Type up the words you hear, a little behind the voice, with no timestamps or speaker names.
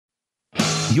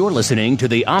You're listening to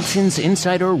the Options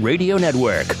Insider Radio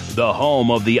Network, the home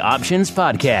of the Options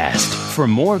Podcast. For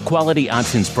more quality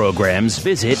options programs,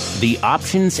 visit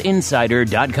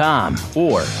theoptionsinsider.com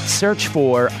or search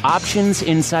for Options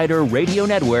Insider Radio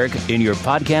Network in your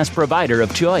podcast provider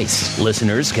of choice.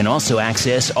 Listeners can also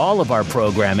access all of our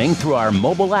programming through our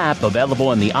mobile app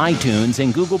available in the iTunes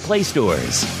and Google Play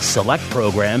stores. Select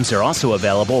programs are also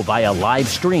available via live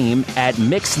stream at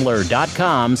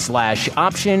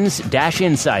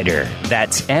mixlr.com/options-insider.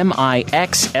 That's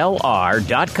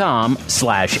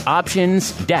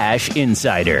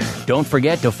mixlr.com/options-insider. Don't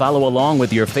forget to follow along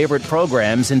with your favorite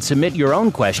programs and submit your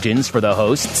own questions for the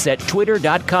hosts at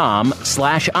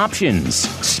twitter.com/options,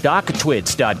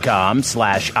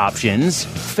 stocktwits.com/options,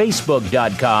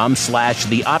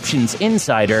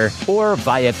 facebook.com/theoptionsinsider, or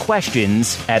via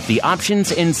questions at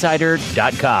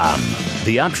theoptionsinsider.com.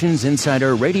 The Options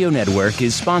Insider Radio Network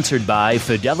is sponsored by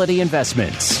Fidelity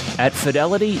Investments. At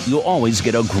Fidelity, you'll always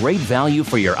get a great value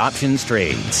for your options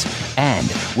trades. And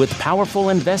with powerful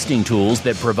investing tools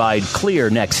that provide clear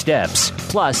next steps,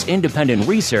 plus independent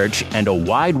research and a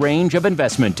wide range of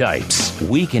investment types,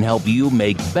 we can help you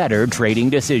make better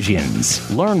trading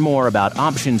decisions. Learn more about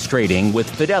options trading with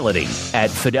Fidelity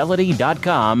at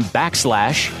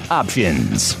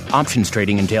fidelity.com/options. Options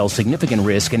trading entails significant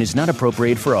risk and is not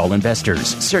appropriate for all investors.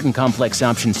 Certain complex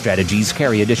option strategies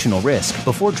carry additional risk.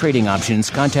 Before trading options,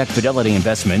 contact Fidelity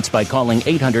Investments by calling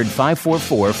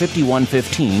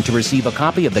 800-544-5115 to receive a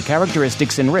copy of the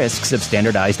characteristics and risks of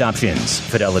standardized options.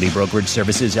 Fidelity Brokerage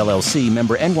Services, LLC,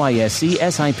 member NYSE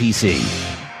SIPC.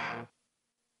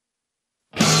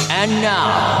 And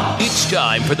now, it's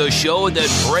time for the show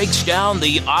that breaks down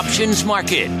the options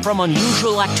market, from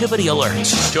unusual activity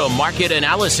alerts to market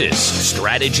analysis,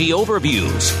 strategy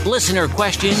overviews, listener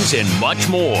questions, and much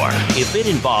more. If it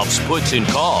involves puts and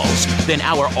calls, then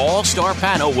our all-star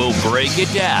panel will break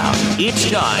it down.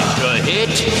 It's time to hit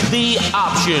the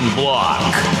option block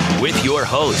with your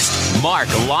host, Mark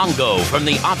Longo from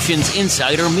the Options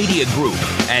Insider Media Group,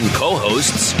 and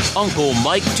co-hosts Uncle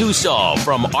Mike TOSAW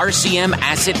from RCM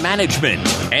Asset Management,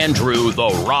 Andrew the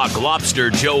Rock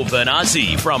Lobster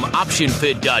GIOVINAZZI from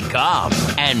OptionPit.com,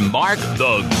 and Mark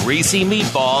the Greasy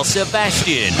Meatball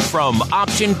Sebastian from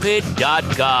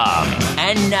OptionPit.com.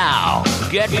 And now,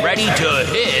 get ready to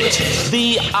hit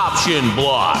the option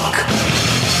block.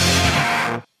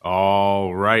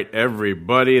 All right,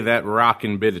 everybody, that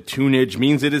rockin' bit of tunage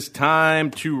means it is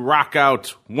time to rock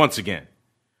out once again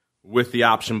with the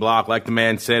option block. Like the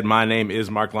man said, my name is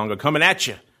Mark Longo, coming at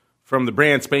you from the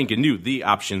brand spanking new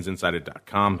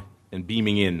theoptionsinsider.com and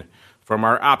beaming in from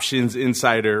our Options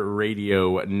Insider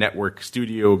Radio Network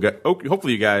studio.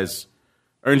 Hopefully you guys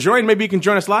are enjoying. Maybe you can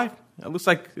join us live. It looks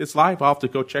like it's live. I'll have to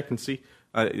go check and see.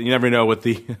 You never know with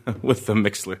the with the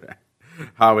Mixler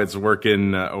how it's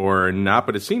working or not,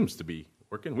 but it seems to be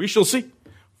working. We shall see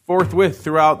forthwith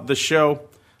throughout the show.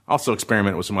 Also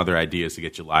experiment with some other ideas to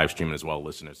get you live streaming as well,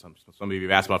 listeners. Some of you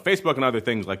have asked about Facebook and other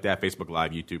things like that, Facebook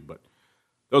Live, YouTube, but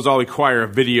those all require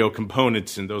video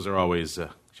components, and those are always,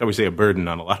 shall we say, a burden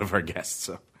on a lot of our guests.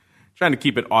 So trying to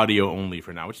keep it audio only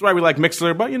for now, which is why we like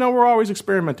Mixler, but, we're always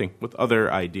experimenting with other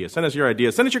ideas. Send us your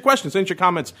ideas. Send us your questions. Send us your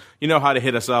comments. You know how to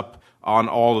hit us up on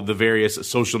all of the various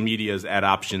social medias at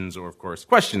Options, or, of course,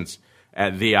 questions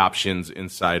at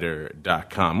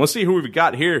theoptionsinsider.com. Let's see who we've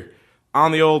got here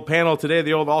on the old panel today,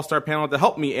 the old all-star panel, to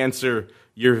help me answer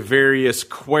your various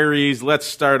queries. Let's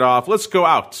start off. Let's go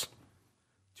out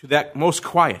to that most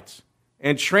quiet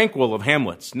and tranquil of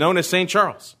hamlets, known as St.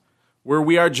 Charles, where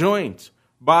we are joined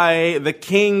by the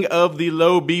king of the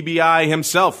low BBI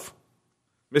himself,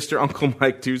 Mr. Uncle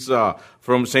Mike TOSAW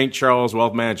from St. Charles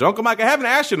Wealth Management. Uncle Mike, I haven't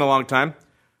asked you in a long time.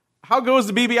 How goes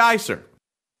the BBI, sir?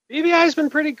 BBI's been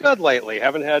pretty good lately.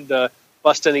 Haven't had to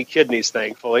bust any kidneys,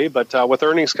 thankfully. But with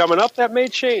earnings coming up, that may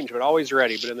change, but always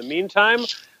ready. But in the meantime,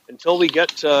 until we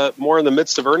get more in the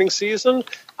midst of earnings season,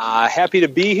 happy to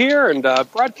be here and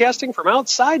broadcasting from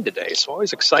outside today. So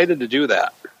always excited to do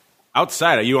that.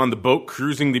 Outside? Are you on the boat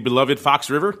cruising the beloved Fox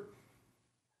River?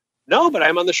 No, but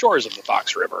I'm on the shores of the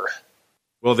Fox River.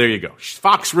 Well, there you go.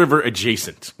 Fox River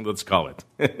adjacent, let's call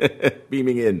it.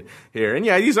 Beaming in here. And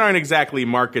yeah, these aren't exactly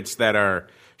markets that are,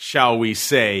 shall we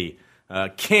say,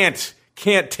 can't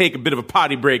take a bit of a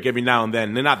potty break every now and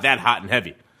then. They're not that hot and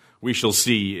heavy. We shall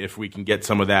see if we can get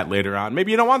some of that later on.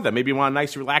 Maybe you don't want that. Maybe you want a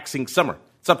nice, relaxing summer.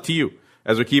 It's up to you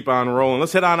as we keep on rolling.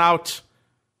 Let's head on out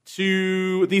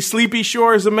to the sleepy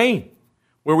shores of Maine,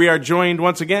 where we are joined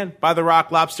once again by the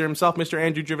Rock Lobster himself, Mr.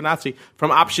 Andrew Giovinazzi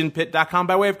from OptionPit.com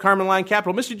by way of Carmen Line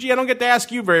Capital. Mr. G, I don't get to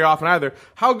ask you very often either.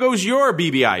 How goes your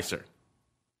BBI, sir?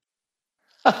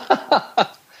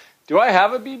 Do I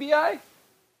have a BBI?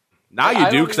 Now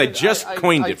you do, because I just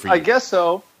coined it for you. I guess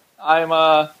so.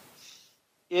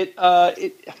 It's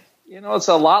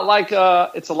a lot like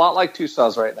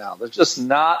TOSAWs right now. There's just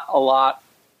not a lot.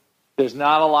 There's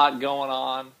not a lot going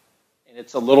on, and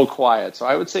it's a little quiet. So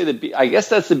I would say I guess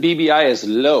that's the BBI is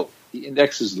low. The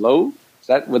index is low.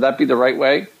 Would that be the right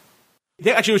way?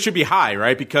 Actually, it should be high,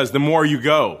 right? Because the more you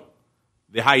go,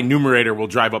 the high numerator will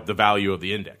drive up the value of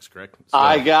the index, correct? So,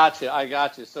 I got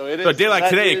you. So it is. So a day like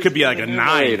today, it could be like a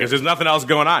 9 because there's nothing else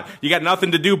going on. You got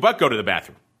nothing to do but go to the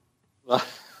bathroom.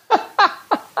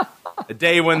 A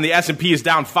day when the S&P is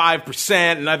down 5%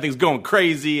 and everything's going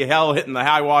crazy, hell hitting the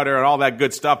high water and all that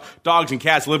good stuff, dogs and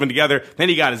cats living together, then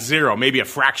you got a 0, maybe a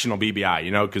fractional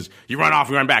BBI, because you run off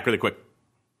and run back really quick.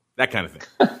 That kind of thing.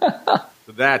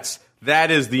 So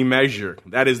that is the measure.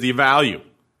 That is the value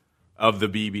of the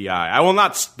BBI. I will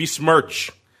not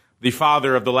besmirch the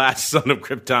father of the last son of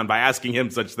Krypton by asking him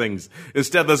such things.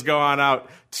 Instead, let's go on out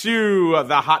to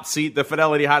the hot seat, the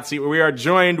Fidelity hot seat, where we are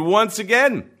joined once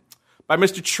again by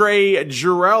Mr. Trey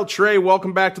Jarrell. Trey,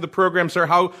 welcome back to the program, sir.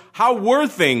 How were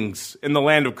things in the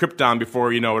land of Krypton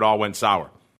before it all went sour?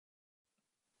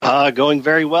 Going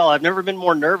very well. I've never been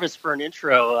more nervous for an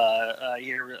intro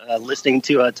here, listening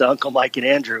to Uncle Mike and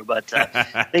Andrew, but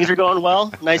things are going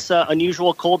well. Nice,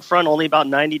 unusual cold front, only about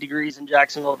 90 degrees in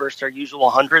Jacksonville versus our usual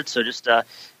 100, so just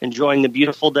enjoying the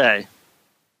beautiful day.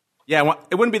 Yeah, well,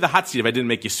 it wouldn't be the hot seat if I didn't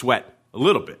make you sweat a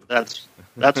little bit. That's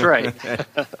right.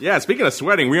 Yeah, speaking of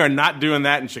sweating, we are not doing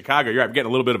that in Chicago. You're right, we're getting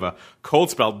a little bit of a cold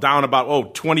spell, down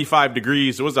about 25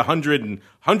 degrees. It was 100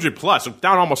 plus,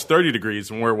 down almost 30 degrees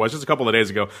from where it was just a couple of days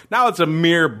ago. Now it's a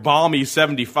mere balmy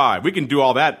 75. We can do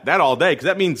all that all day, because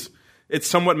that means it's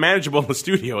somewhat manageable in the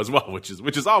studio as well, which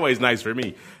is always nice for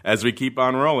me as we keep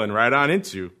on rolling right on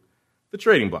into the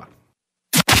trading block.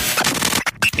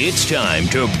 It's time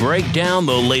to break down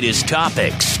the latest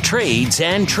topics, trades,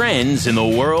 and trends in the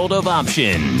world of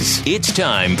options. It's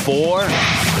time for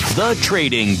the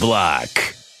Trading Block.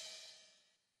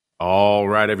 All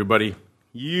right, everybody.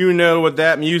 You know what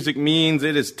that music means.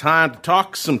 It is time to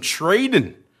talk some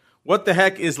trading. What the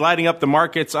heck is lighting up the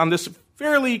markets on this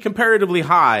fairly comparatively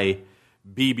high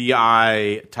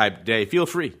BBI type day? Feel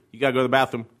free. You got to go to the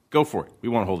bathroom. Go for it. We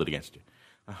won't hold it against you.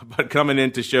 But coming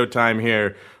into showtime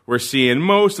here, we're seeing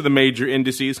most of the major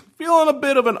indices feeling a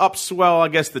bit of an upswell. I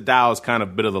guess the Dow is kind of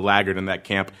a bit of the laggard in that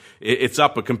camp. It's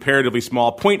up a comparatively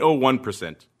small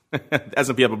 0.01%.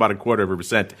 S&P up about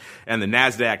 0.25%. And the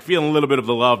NASDAQ feeling a little bit of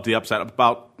the love to the upside, up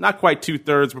about not quite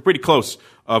 2/3, but pretty close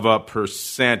of a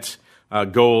percent.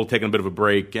 Gold taking a bit of a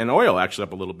break, and oil actually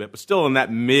up a little bit, but still in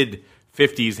that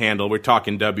mid-50s handle. We're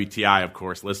talking WTI, of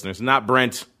course, listeners, not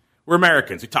Brent. We're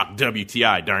Americans. We talk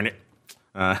WTI, darn it.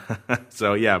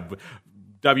 So yeah,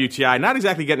 WTI not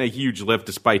exactly getting a huge lift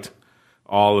despite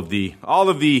all of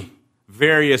the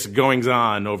various goings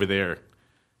on over there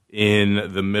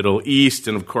in the Middle East,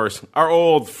 and of course our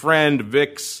old friend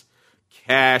VIX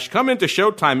cash come into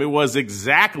showtime. It was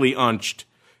exactly unched.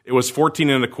 It was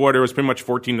 14.25. It was pretty much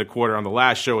 14.25 on the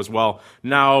last show as well.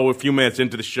 Now, a few minutes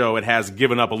into the show, it has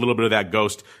given up a little bit of that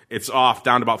ghost. It's off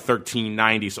down to about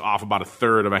 13.90, so off about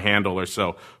 1/3 of a handle or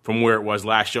so from where it was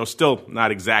last show. Still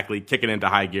not exactly kicking into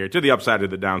high gear, to the upside or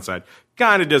the downside.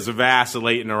 Kind of just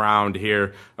vacillating around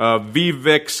here.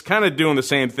 VVIX kind of doing the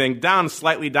same thing. Down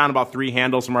slightly, down about 3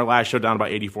 handles from our last show, down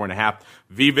about 84.5.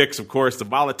 VVIX, of course, the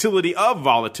volatility of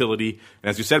volatility. And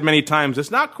as we said many times, it's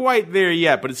not quite there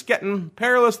yet, but it's getting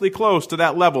perilously close to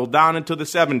that level, down into the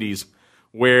 70s,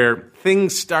 where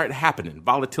things start happening.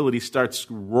 Volatility starts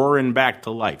roaring back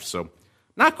to life. So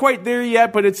not quite there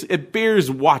yet, but it bears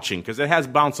watching, because it has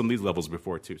bounced on these levels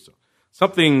before too. So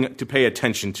something to pay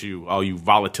attention to, all you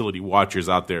volatility watchers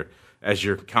out there, as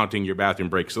you're counting your bathroom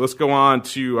breaks. So let's go on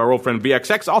to our old friend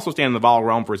VXX, also staying in the vol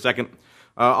realm for a second.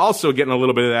 Also getting a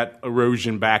little bit of that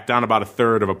erosion back, down about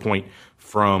 1/3 of a point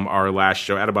from our last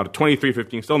show, at about a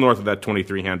 23.15, still north of that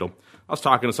 23 handle. I was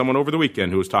talking to someone over the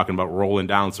weekend who was talking about rolling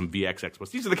down some VXX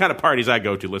puts. These are the kind of parties I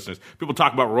go to, listeners. People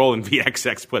talk about rolling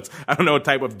VXX puts. I don't know what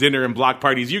type of dinner and block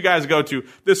parties you guys go to.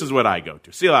 This is what I go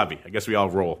to. CLDR. I guess we all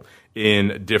roll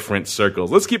in different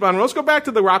circles. Let's keep on. Let's go back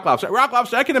to the Rock Lobster. Rock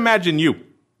Lobster, I can imagine you,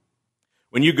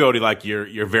 when you go to like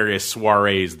your various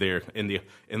soirees there in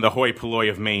the hoi polloi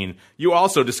of Maine, you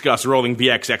also discuss rolling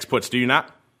VXX puts, do you not?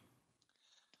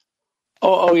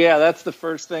 Oh yeah, that's the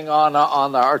first thing on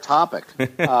our topic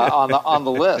on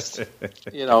the list.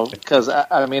 Because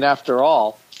I mean, after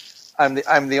all, I'm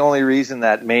the only reason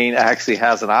that Maine actually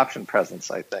has an option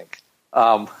presence, I think.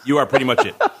 You are pretty much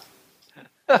it.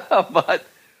 But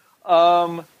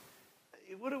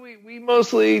what do we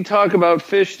mostly talk about?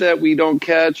 Fish that we don't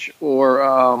catch,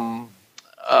 or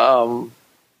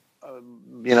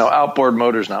outboard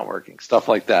motors not working, stuff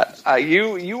like that.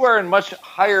 You are in much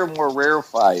higher, more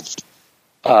rarefied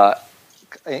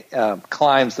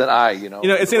climbs than I.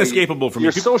 It's inescapable for me.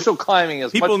 Your social climbing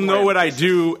is people much know more what I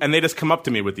do, and they just come up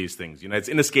to me with these things. It's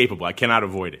inescapable. I cannot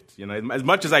avoid it. As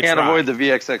much as I can't try, avoid the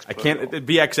VXX. I can't. The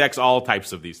VXX, all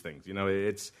types of these things.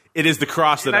 It is the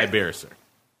cross that I bear, sir.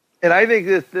 And I think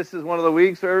this is one of the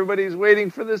weeks where everybody's waiting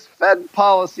for this Fed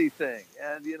policy thing.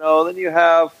 And, then you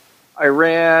have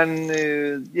Iran.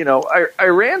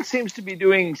 Iran seems to be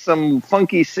doing some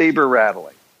funky saber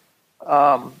rattling.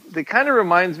 It kind of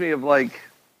reminds me of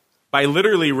by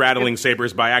literally rattling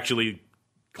sabers by actually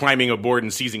climbing aboard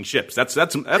and seizing ships. That's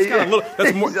kind of a little.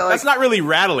 That's more. That's not really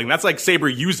rattling. That's like saber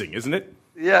using, isn't it?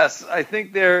 Yes, I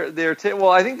think I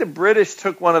think the British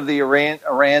took one of the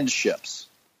Iran ships.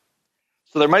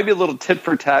 So there might be a little tit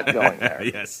for tat going there.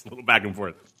 Yes, a little back and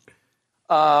forth.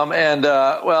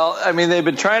 They've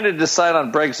been trying to decide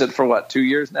on Brexit for 2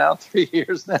 years now, 3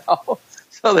 years now.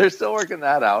 So they're still working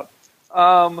that out.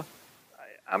 I'm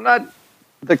not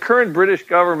the current British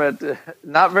government,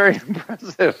 not very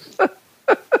impressive.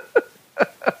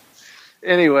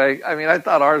 Anyway, I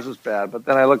thought ours was bad, but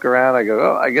then I look around, I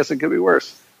go, I guess it could be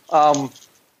worse. But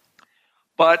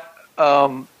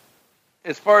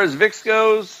as far as VIX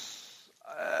goes,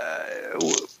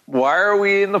 why are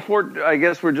we in the fort? I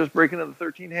guess we're just breaking into the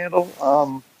 13 handle.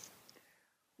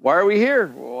 Why are we here?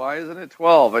 Why isn't it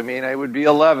 12? I would be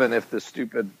 11 if the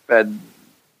stupid Fed,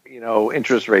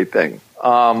 interest rate thing.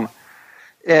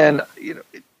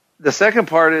 The second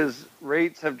part is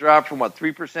rates have dropped from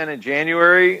 3% in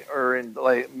January or in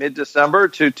mid-December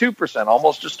to 2%,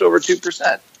 almost just over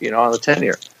 2%, on the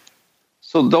 10-year.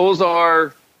 So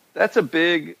that's a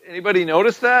big. Anybody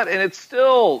notice that? And it's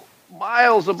still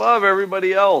miles above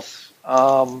everybody else.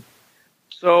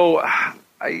 So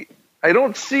I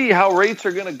don't see how rates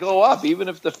are going to go up, even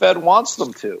if the Fed wants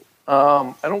them to.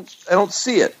 I don't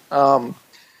see it.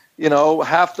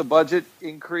 Half the budget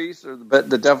increase or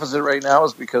the deficit right now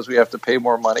is because we have to pay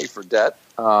more money for debt,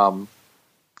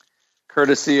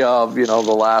 courtesy of the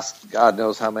last God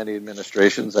knows how many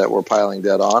administrations that we're piling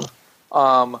debt on.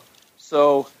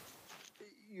 So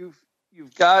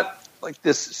you've got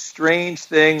this strange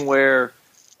thing where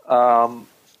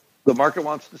the market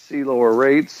wants to see lower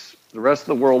rates. The rest of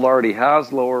the world already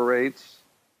has lower rates.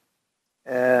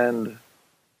 And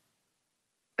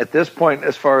at this point,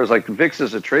 as far as VIX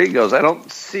as a trade goes, I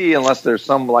don't see, unless there's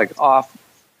some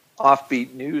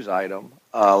offbeat news item,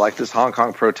 like this Hong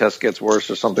Kong protest gets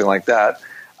worse or something like that.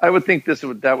 I would think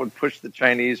that would push the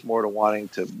Chinese more to wanting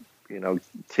to,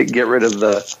 to get rid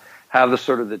of have the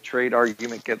sort of the trade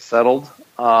argument get settled.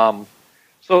 There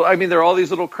are all these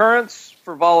little currents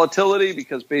for volatility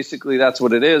because basically that's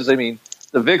what it is. The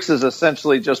VIX is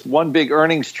essentially just one big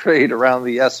earnings trade around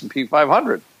the S&P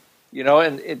 500,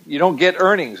 and you don't get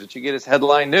earnings. What you get is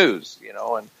headline news,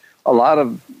 and a lot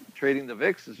of trading the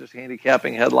VIX is just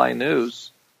handicapping headline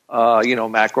news,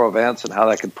 macro events and how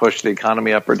that could push the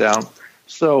economy up or down.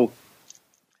 So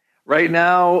right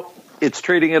now it's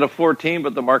trading at a 14,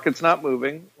 but the market's not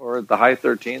moving, or at the high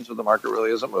 13s, but the market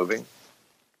really isn't moving.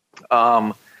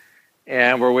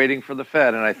 And we're waiting for the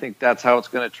Fed, and I think that's how it's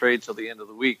going to trade till the end of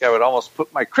the week. I would almost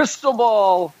put my crystal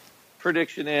ball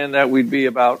prediction in that we'd be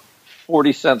about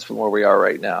 40 cents from where we are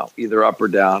right now, either up or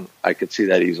down. I could see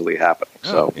that easily happening.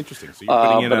 So interesting. So you're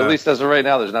putting in but at least as of right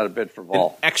now, there's not a bid for vol.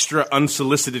 An extra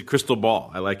unsolicited crystal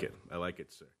ball. I like it,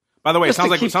 sir. By the way, it sounds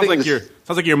like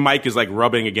your mic is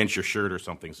rubbing against your shirt or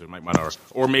something. So it might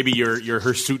or maybe your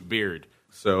hirsute beard.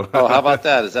 So how about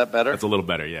that? Is that better? That's a little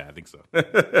better. Yeah, I think so.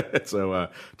 So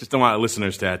just don't want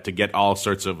listeners to get all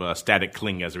sorts of static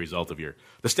cling as a result of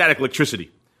the static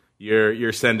electricity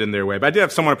you're sending their way. But I did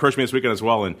have someone approach me this weekend as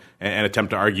well and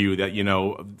attempt to argue that,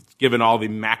 given all the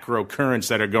macro currents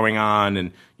that are going on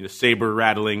and saber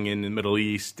rattling in the Middle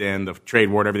East and the trade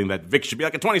war and everything, that VIX should be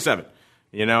a 27.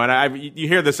 And you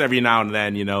hear this every now and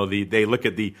then. They look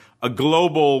at a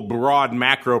global, broad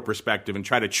macro perspective and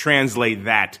try to translate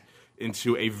that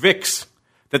into a VIX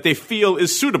that they feel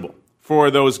is suitable for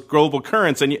those global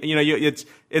currents. And it's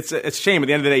a shame. At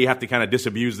the end of the day, you have to kind of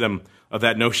disabuse them of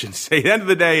that notion. Say, at the end of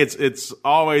the day, it's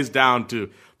always down to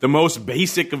the most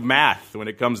basic of math when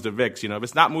it comes to VIX. If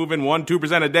it's not moving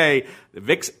 1-2% a day, the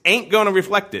VIX ain't going to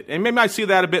reflect it. And maybe I see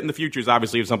that a bit in the futures,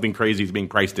 obviously, if something crazy is being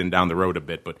priced in down the road a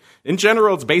bit. But in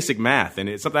general, it's basic math.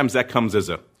 And sometimes that comes as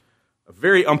a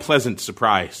very unpleasant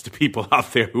surprise to people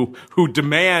out there who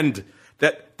demand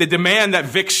that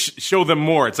VIX show them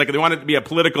more. It's like they want it to be a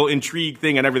political intrigue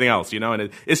thing and everything else,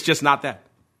 and it's just not that.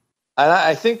 And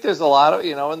I think there's a lot of,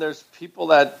 and there's people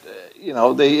that,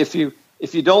 if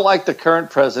you don't like the current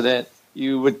president,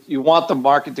 you want the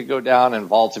market to go down and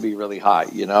vol to be really high.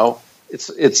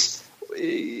 It's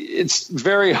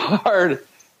very hard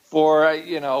for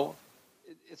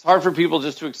it's hard for people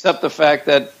just to accept the fact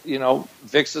that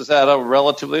VIX is at a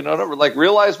relatively no number. Like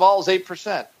realized vol is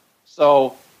 8%,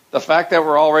 so the fact that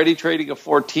we're already trading a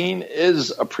 14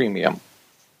 is a premium.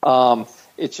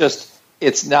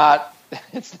 It's not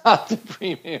the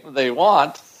premium they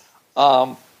want,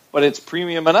 but it's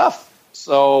premium enough.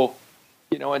 So,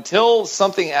 until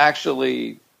something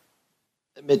actually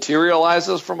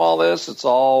materializes from all this, it's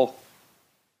all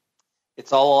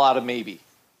a lot of maybe.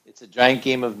 It's a giant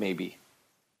game of maybe.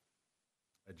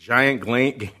 A giant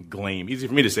game. Easy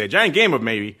for me to say. A giant game of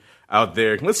maybe out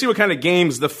there. Let's see what kind of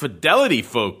games the Fidelity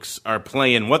folks are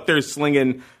playing, what they're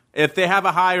slinging. If they have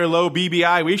a high or low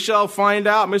BBI, we shall find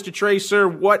out. Mr. Trey, sir,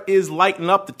 what is lighting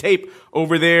up the tape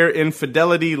over there in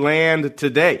Fidelity land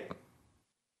today?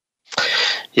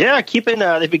 Yeah,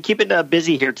 they've been keeping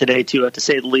busy here today, too, to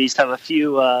say the least. Have a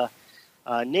few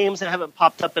names that haven't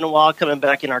popped up in a while coming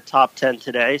back in our top 10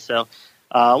 today. So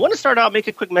I want to start out, make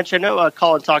a quick mention. I know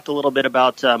Colin talked a little bit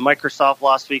about Microsoft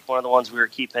last week, one of the ones we were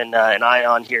keeping an eye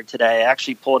on here today.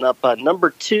 Actually pulling up number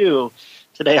 2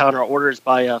 today on our orders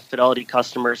by Fidelity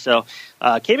customers. So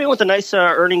came in with a nice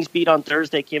earnings beat on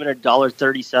Thursday, came in at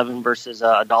 $1.37 versus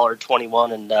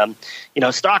 $1.21.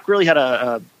 And, stock really had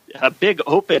a big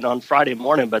open on Friday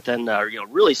morning, but then,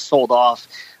 really sold off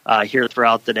here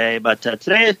throughout the day. But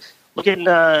today, looking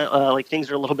like things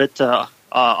are a little bit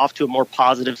off to a more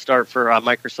positive start for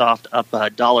Microsoft, up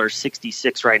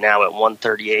 $1.66 right now at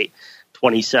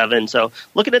 138.27. So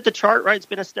looking at the chart, right, it's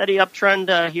been a steady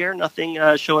uptrend here. Nothing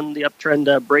showing the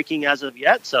uptrend breaking as of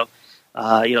yet. So,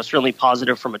 certainly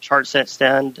positive from a chart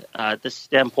stand at this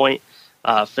standpoint.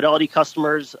 Fidelity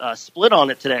customers split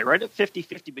on it today, right at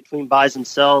 50-50 between buys and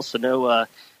sells. So no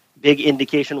big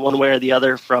indication one way or the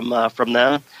other from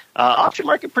them. Option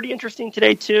market pretty interesting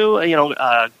today too.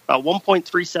 About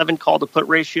 1.37 call to put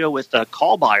ratio with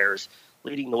call buyers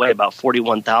leading the way, about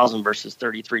 41,000 versus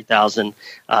 33,000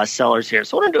 sellers here.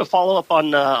 So I want to do a follow up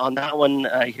on that one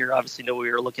here. Obviously, know we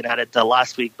were looking at it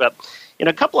last week, but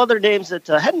a couple other names that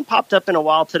hadn't popped up in a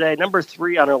while today. Number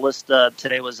 3 on our list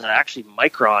today was actually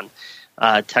Micron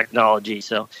Technology.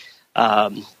 So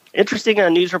interesting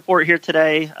news report here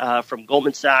today from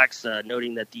Goldman Sachs,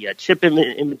 noting that the chip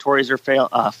inventories are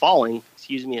falling.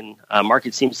 And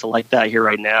market seems to like that here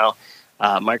right now.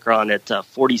 Micron at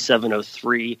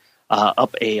 47.03,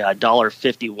 up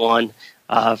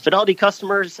 $1.51. Fidelity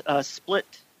customers split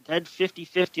dead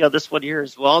 50-50 on this one here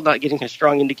as well. Not getting a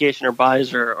strong indication or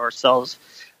buys or sells.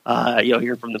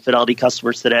 Here from the Fidelity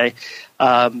customers today.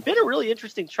 Been a really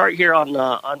interesting chart here on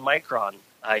Micron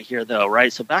here, though,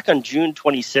 right? So back on June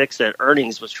 26th at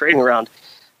earnings was trading around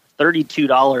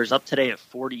 $32, up today at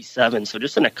 $47. So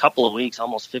just in a couple of weeks,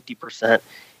 almost 50%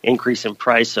 increase in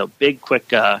price. So big,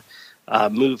 quick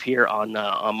move here on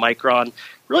Micron.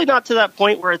 Really not to that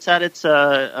point where it's at its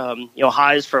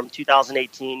highs from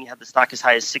 2018. You had the stock as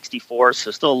high as 64,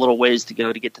 so still a little ways to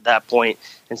go to get to that point.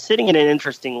 And sitting at an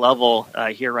interesting level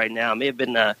here right now, may have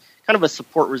been kind of a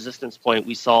support resistance point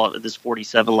we saw at this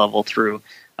 47 level through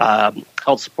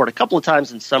held support a couple of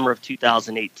times in summer of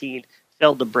 2018.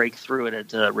 Failed to break through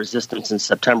it at resistance in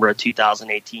September of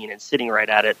 2018, and sitting right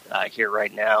at it here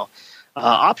right now.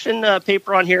 Option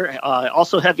paper on here,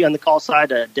 also heavy on the call side,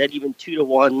 dead even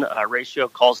 2-to-1 ratio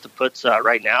calls to puts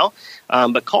right now.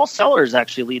 But call sellers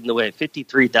actually leading the way,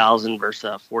 53,000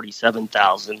 versus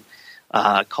 47,000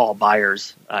 call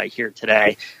buyers here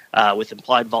today, with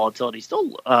implied volatility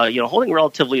still holding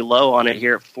relatively low on it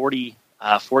here at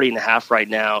 40.5 right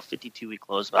now. 52-week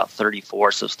close about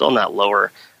 34, so still in that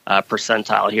lower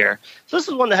percentile here. So this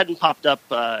is one that hadn't popped up,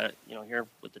 here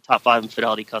with the top 5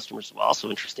 Fidelity customers as well. So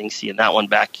interesting seeing that one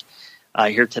back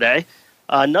here today.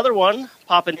 Another one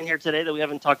popping in here today that we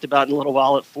haven't talked about in a little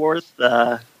while at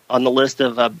 4th on the list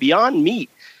of Beyond Meat.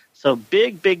 So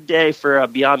big day for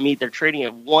Beyond Meat. They're trading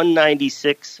at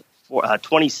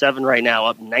 $196.27 right now,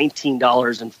 up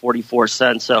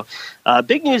 $19.44. So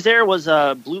big news there was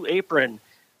Blue Apron.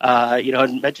 I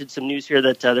mentioned some news here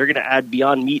that they're going to add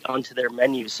Beyond Meat onto their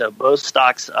menu. So both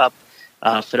stocks up.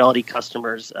 Fidelity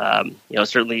customers,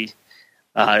 certainly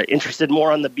interested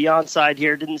more on the Beyond side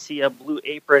here. Didn't see a Blue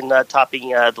Apron topping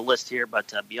the list here,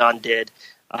 but Beyond did.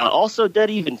 Also dead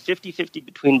even, 50-50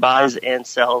 between buys and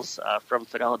sells from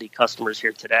Fidelity customers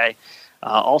here today.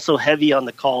 Also heavy on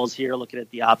the calls here, looking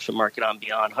at the option market on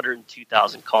Beyond,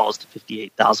 102,000 calls to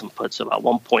 58,000 puts, so about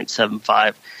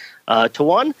 1.75 to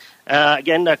 1.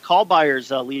 Again, call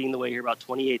buyers leading the way here, about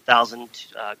 28,000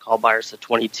 call buyers to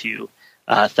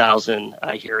 22,000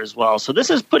 here as well. So this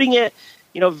is putting it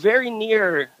very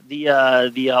near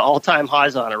the all-time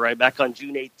highs on it, right? Back on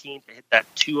June 18th, it hit that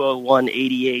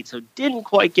 201.88, so didn't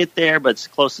quite get there, but it's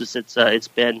closest it's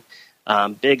been.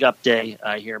 Big up day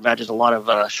here. Imagine a lot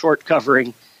of short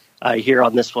covering here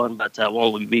on this one, but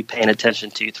one we'll be paying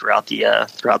attention to throughout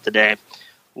the day.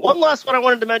 One last one I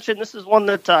wanted to mention. This is one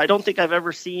that I don't think I've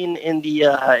ever seen in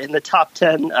the top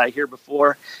 10 here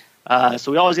before.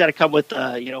 So we always got to come with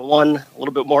one a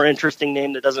little bit more interesting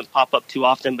name that doesn't pop up too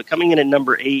often. But coming in at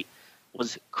number 8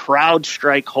 was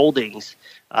CrowdStrike Holdings.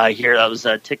 Here that was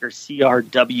ticker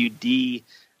CRWD.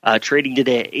 Trading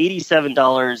today at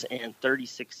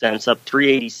 $87.36, up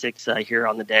 $3.86 here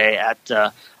on the day at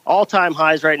all-time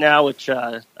highs right now, which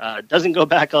doesn't go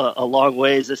back a long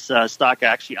ways. This stock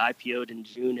actually IPO'd in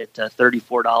June at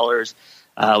 $34.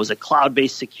 It was a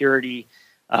cloud-based security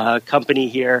company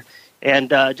here, and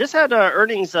just had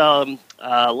earnings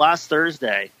last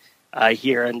Thursday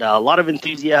here, and a lot of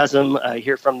enthusiasm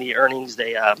here from the earnings.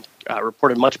 They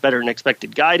reported much better than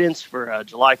expected guidance for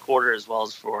July quarter as well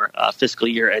as for fiscal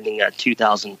year ending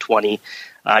 2020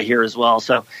 here as well.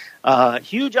 So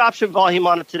huge option volume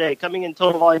on it today, coming in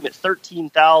total volume at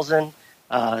 13,000.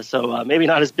 So maybe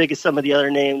not as big as some of the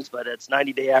other names, but its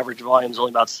 90-day average volume is only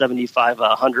about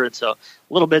 7,500. So a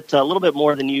little bit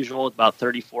more than usual, about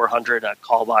 3,400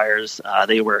 call buyers.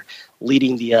 They were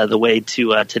leading the way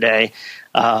to today.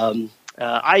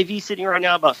 IV sitting right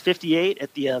now about 58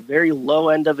 at the very low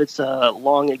end of its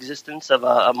long existence of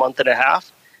a month and a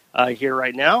half here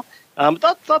right now.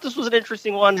 Thought this was an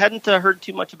interesting one. Hadn't heard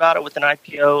too much about it with an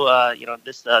IPO,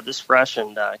 this fresh,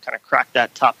 and kind of cracked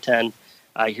that top 10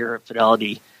 here at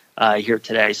Fidelity here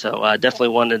today. So definitely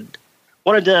wanted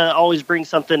to always bring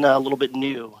something a little bit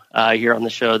new here on the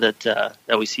show that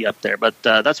we see up there. But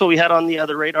that's what we had on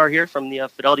the radar here from the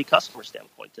Fidelity customer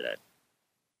standpoint today.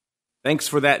 Thanks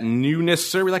for that newness,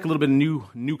 sir. We like a little bit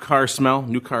of new car smell,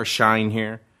 new car shine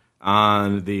here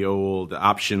on the old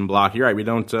option block. You're right. We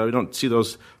don't see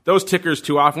those tickers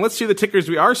too often. Let's see the tickers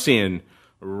we are seeing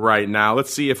right now.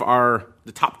 Let's see if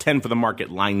the top 10 for the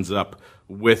market lines up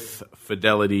with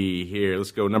Fidelity here. Let's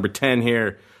go number 10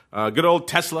 here. Good old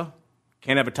Tesla.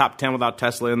 Can't have a top 10 without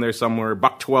Tesla in there somewhere.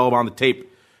 $112 on the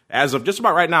tape. As of just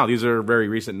about right now, these are very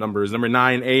recent numbers. Number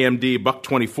 9, AMD,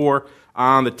 $124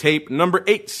 on the tape. Number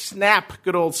 8, Snap,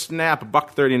 good old Snap,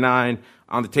 $139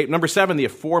 on the tape. Number 7, the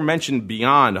aforementioned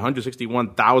Beyond,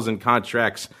 161,000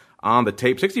 contracts on the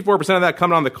tape. 64% of that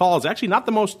coming on the call is actually not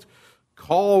the most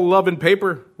call-loving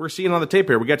paper we're seeing on the tape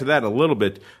here. We'll get to that in a little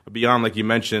bit. Beyond, like you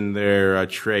mentioned there,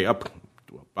 Trey, up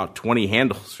about 20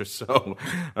 handles or so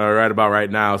right about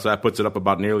right now. So that puts it up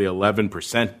about nearly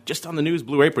 11% just on the news.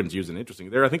 Blue Apron's using.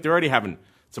 Interesting. I think they're already having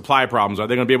supply problems. Are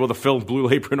they going to be able to fill Blue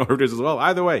Apron orders as well?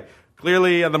 Either way,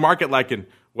 clearly the market liking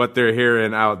what they're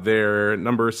hearing out there.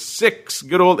 Number 6,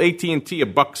 good old AT&T,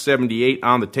 $178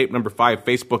 on the tape. Number 5,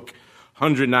 Facebook,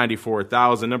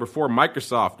 194,000. Number 4,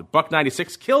 Microsoft,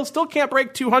 $196. Kill still can't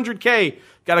break 200K.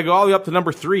 Got to go all the way up to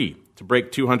number 3 to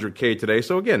break 200K today.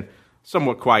 So again,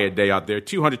 somewhat quiet day out there.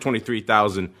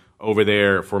 223,000 over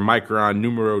there for Micron,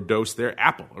 numero dos there.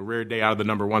 Apple, a rare day out of the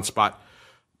number 1 spot.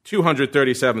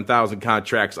 237,000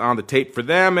 contracts on the tape for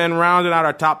them. And rounding out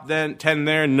our top 10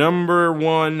 there, number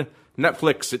 1,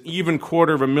 Netflix, an even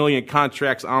 250,000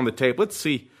 contracts on the tape. Let's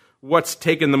see what's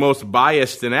taken the most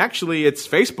biased. And actually, it's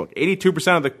Facebook.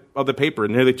 82% of the paper,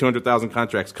 nearly 200,000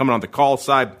 contracts coming on the call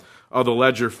side of the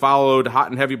ledger, followed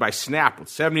hot and heavy by Snap with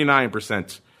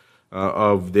 79%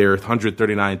 of their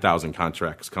 139,000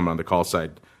 contracts coming on the call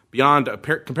side. Beyond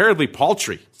comparatively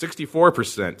paltry,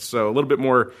 64%. So a little bit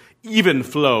more even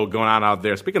flow going on out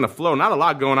there. Speaking of flow, not a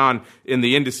lot going on in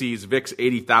the indices. VIX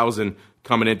 80,000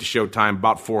 coming into showtime.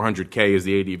 About 400K is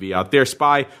the ADV out there.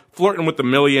 SPY flirting with the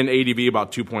million. ADV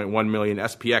about 2.1 million.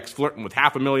 SPX flirting with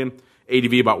 500,000.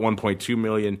 ADV about 1.2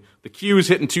 million. The Q's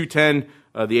hitting 210.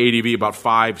 The ADV about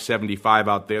 575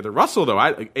 out there. The Russell, though,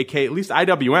 aka at least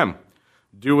IWM,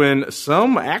 doing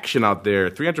some action out there.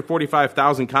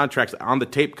 345,000 contracts on the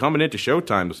tape coming into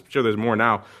showtime. I'm sure there's more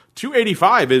now.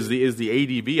 285 is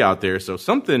the ADV out there. So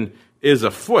something is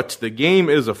afoot. The game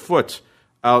is afoot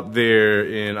out there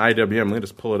in IWM. Let me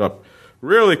just pull it up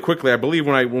really quickly. I believe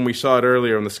when we saw it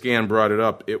earlier and the scan brought it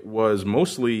up, it was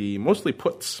mostly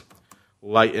puts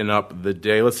lighting up the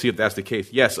day. Let's see if that's the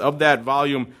case. Yes, of that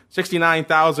volume,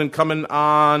 69,000 coming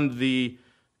on the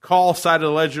call side of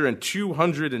the ledger and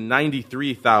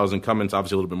 293,000 coming.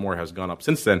 Obviously, a little bit more has gone up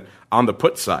since then on the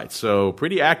put side. So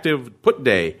pretty active put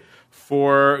day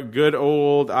for good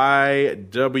old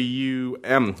IWM.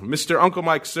 Mr. Uncle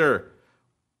Mike, sir,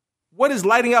 what is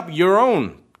lighting up your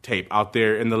own tape out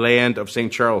there in the land of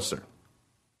St. Charles, sir?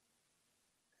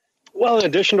 Well, in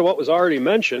addition to what was already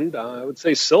mentioned, I would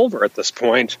say silver at this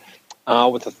point,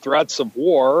 with the threats of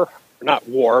war, not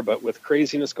war, but with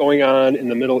craziness going on in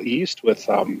the Middle East with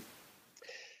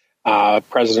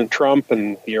President Trump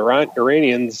and the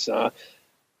Iranians not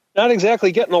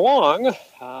exactly getting along.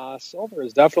 Silver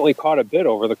has definitely caught a bid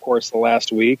over the course of the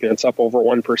last week, and it's up over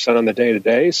 1% on the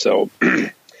day-to-day. So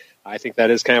I think that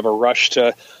is kind of a rush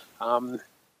to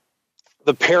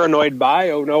the paranoid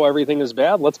buy. Oh, no, everything is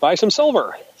bad. Let's buy some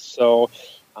silver. So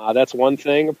that's one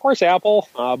thing. Of course, Apple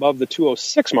above the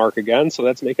 206 mark again, so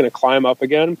that's making a climb up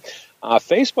again.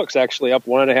 Facebook's actually up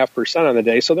 1.5% on the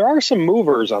day, so there are some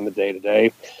movers on the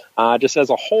day-to-day. Just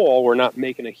as a whole, we're not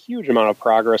making a huge amount of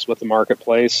progress with the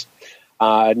marketplace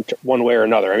one way or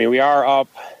another. I mean, we are up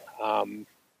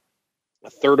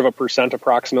 1/3%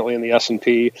 approximately in the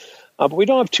S&P, but we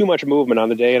don't have too much movement on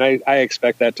the day, and I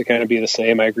expect that to kind of be the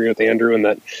same. I agree with Andrew in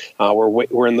that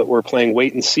we're playing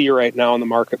wait and see right now in the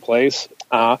marketplace.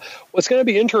 What's going to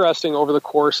be interesting over the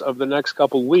course of the next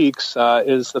couple weeks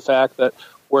is the fact that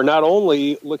we're not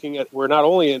only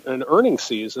in an earnings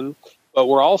season, but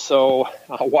we're also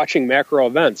watching macro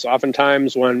events.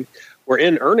 Oftentimes when we're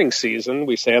in earnings season,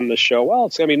 we say on this show, well,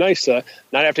 it's going to be nice to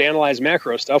not have to analyze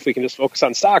macro stuff. We can just focus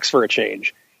on stocks for a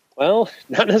change. Well,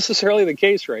 not necessarily the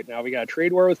case right now. We got a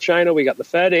trade war with China, we got the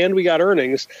Fed, and we got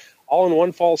earnings all in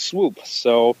one fall swoop.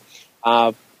 So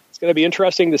it's going to be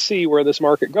interesting to see where this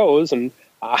market goes and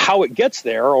how it gets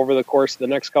there over the course of the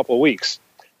next couple of weeks.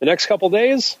 The next couple of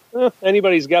days,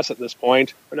 anybody's guess at this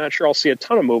point. I'm not sure I'll see a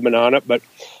ton of movement on it, but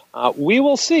we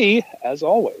will see, as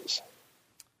always.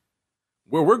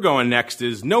 Where we're going next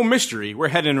is no mystery. We're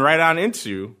heading right on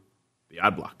into the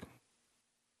Odd Block.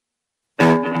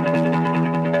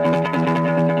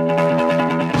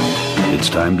 It's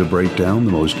time to break down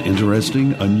the most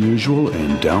interesting, unusual,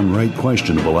 and downright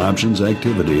questionable options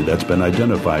activity that's been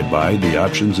identified by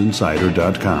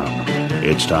theoptionsinsider.com.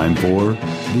 It's time for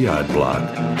the Odd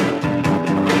Block.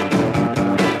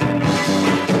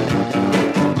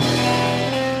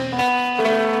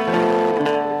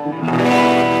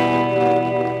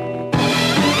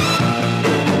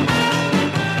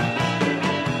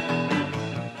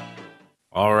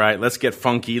 Let's get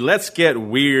funky. Let's get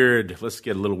weird. Let's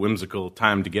get a little whimsical.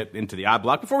 Time to get into the Odd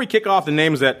Block. Before we kick off the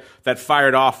names that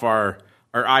fired off our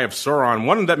Eye of Sauron,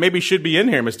 one that maybe should be in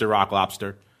here, Mr. Rock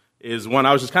Lobster, is one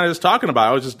I was just talking about.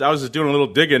 I was just doing a little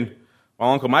digging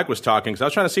while Uncle Mike was talking, because I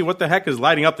was trying to see what the heck is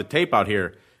lighting up the tape out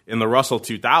here in the Russell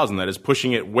 2000 that is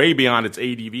pushing it way beyond its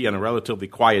ADV on a relatively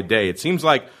quiet day. It seems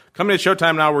like coming to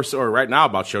Showtime now, or right now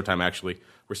about Showtime actually,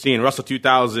 we're seeing Russell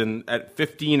 2000 at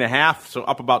 50.5, so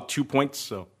up about 2 points,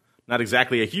 so not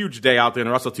exactly a huge day out there in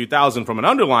the Russell 2000 from an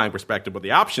underlying perspective, but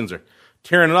the options are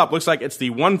tearing it up. Looks like it's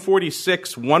the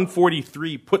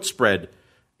 146-143 put spread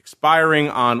expiring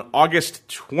on August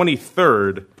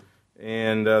 23rd.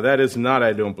 And that is not,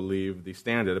 I don't believe, the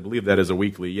standard. I believe that is a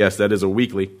weekly. Yes, that is a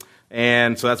weekly.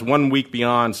 And so that's 1 week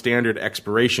beyond standard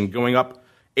expiration, going up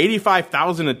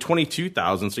 85,000 and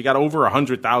 22,000. So you got over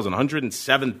 100,000,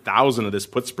 107,000 of this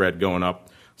put spread going up.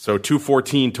 So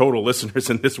 214 total listeners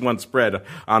in this one spread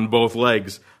on both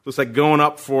legs. Looks like going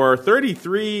up for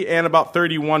 33 and about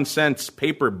 31 cents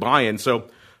paper buy-in. So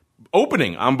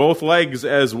opening on both legs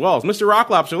as well. Mr. Rock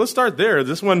Lobster, let's start there.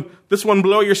 This one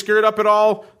blow your skirt up at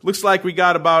all? Looks like we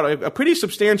got about a pretty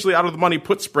substantially out of the money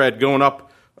put spread going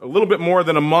up a little bit more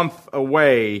than a month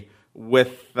away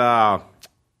with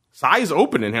size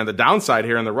opening here, the downside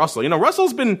here in the Russell. You know,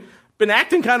 Russell's been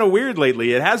acting kind of weird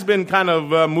lately. It has been kind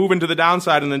of moving to the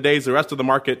downside in the days the rest of the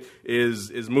market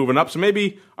is moving up. So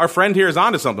maybe our friend here is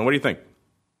onto something. What do you think?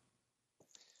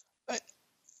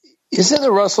 Isn't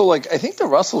the Russell, I think the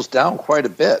Russell's down quite a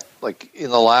bit,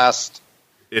 in the last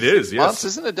It is, yes. months.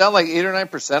 Isn't it down 8 or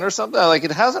 9% or something?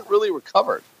 It hasn't really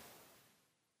recovered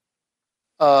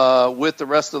with the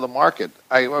rest of the market.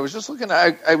 I was just looking,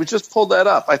 I just pulled that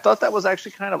up. I thought that was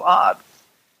actually kind of odd.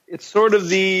 It's sort of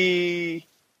the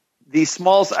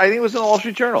small, I think it was in the Wall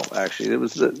Street Journal, actually. It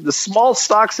was the small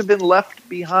stocks have been left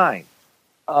behind.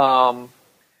 I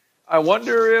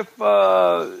wonder if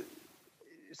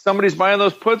somebody's buying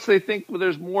those puts, they think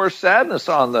there's more sadness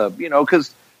on the,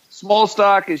 because small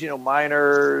stock is,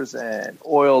 miners and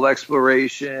oil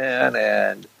exploration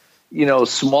and,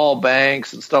 small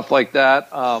banks and stuff like that.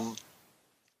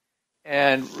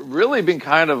 And really been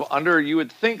kind of you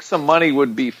would think some money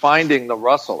would be finding the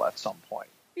Russell at some point.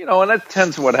 And that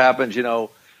tends to what happens,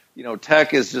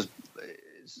 tech is just,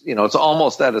 it's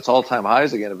almost at its all-time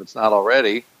highs again, if it's not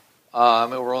already.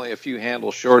 And we're only a few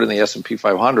handles short in the S&P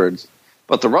 500s,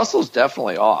 but the Russell's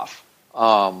definitely off.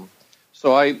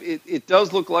 So it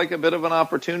does look like a bit of an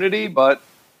opportunity, but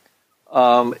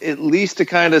at least to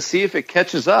kind of see if it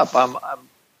catches up.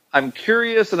 I'm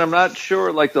curious, and I'm not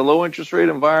sure, like the low interest rate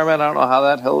environment, I don't know how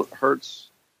that hurts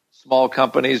small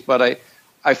companies, but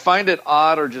I find it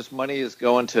odd, or just money is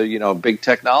going to, big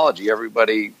technology.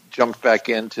 Everybody jumped back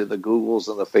into the Googles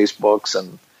and the Facebooks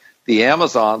and the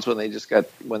Amazons when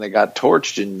they got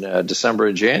torched in December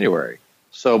and January.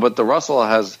 So, but the Russell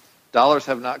dollars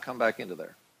have not come back into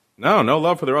there. No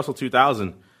love for the Russell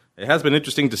 2000. It has been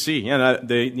interesting to see. Yeah,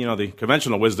 the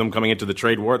conventional wisdom coming into the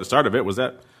trade war at the start of it was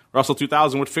that Russell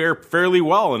 2000 would fare fairly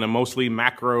well in a mostly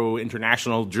macro,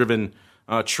 international-driven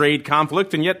trade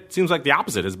conflict, and yet it seems like the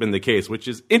opposite has been the case, which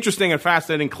is interesting and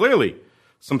fascinating. Clearly,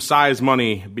 some size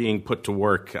money being put to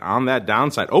work on that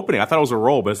downside. Opening, I thought it was a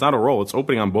roll, but it's not a roll. It's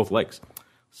opening on both legs.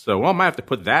 So, I might have to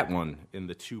put that one in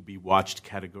the to-be-watched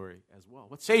category as well.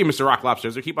 What say you, Mr. Rock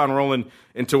Lobsters? We keep on rolling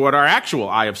into what our actual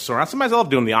Eye of Sauron. Sometimes I love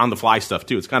doing the on-the-fly stuff,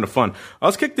 too. It's kind of fun.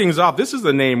 Let's kick things off. This is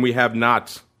the name we have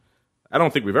not... I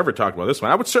don't think we've ever talked about this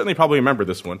one. I would certainly probably remember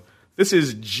this one. This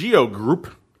is GEO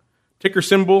Group. Ticker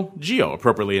symbol GEO,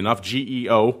 appropriately enough,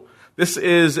 GEO. This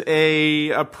is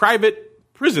a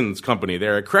private prisons company.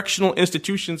 They're a correctional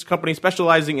institutions company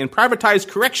specializing in privatized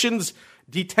corrections,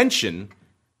 detention,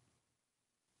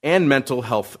 and mental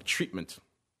health treatment.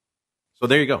 So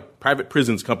there you go, private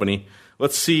prisons company.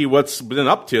 Let's see what's been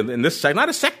up to in this sector. Not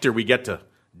a sector we get to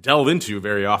delve into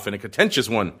very often, a contentious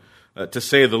one, to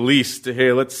say the least.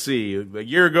 Here, let's see. A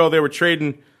year ago, they were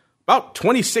trading about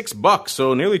 $26,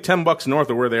 so nearly $10 north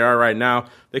of where they are right now.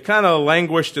 They kind of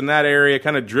languished in that area,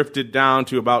 kind of drifted down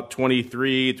to about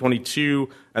 23, 22,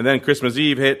 and then Christmas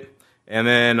Eve hit, and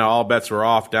then all bets were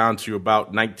off down to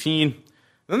about 19.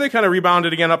 Then they kind of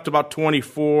rebounded again up to about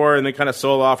 24, and they kind of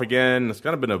sold off again. It's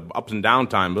kind of been an up and down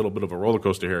time, a little bit of a roller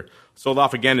coaster here. Sold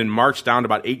off again in March down to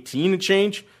about 18 and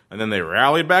change, and then they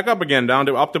rallied back up again,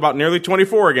 up to about nearly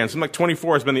 24 again. Seems like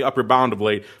 24 has been the upper bound of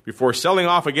late before selling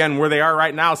off again where they are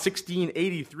right now,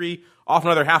 16.83, off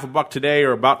another $0.50 today,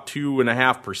 or about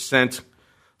 2.5%.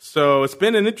 So it's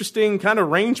been an interesting kind of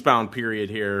range-bound period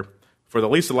here for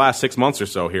at least the last 6 months or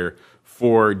so here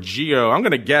for GEO. I'm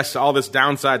going to guess all this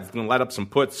downside is going to let up some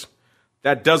puts.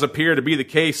 That does appear to be the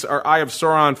case. Our Eye of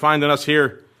Sauron finding us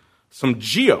here some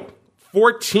GEO,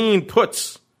 14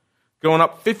 puts, going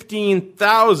up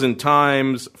 15,000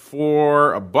 times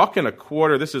for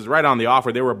 $1.25. This is right on the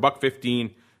offer. They were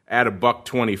 $1.15 at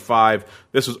 $1.25.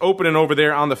 This was opening over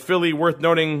there on the Philly. Worth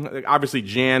noting, obviously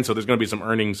Jan, so there's going to be some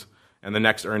earnings, and the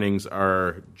next earnings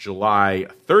are July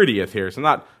 30th here. So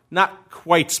not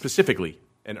quite specifically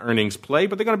an earnings play,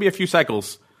 but they're going to be a few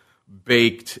cycles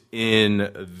baked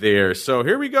in there. So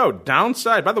here we go.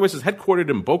 Downside. By the way, this is headquartered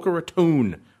in Boca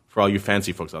Raton for all you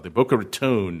fancy folks out there. Boca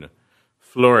Raton,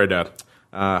 Florida.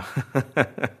 Yeah,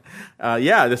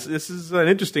 this is an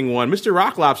interesting one. Mr.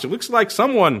 Rock Lobster, looks like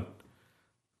someone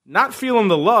not feeling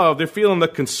the love. They're feeling the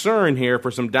concern here for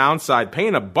some downside,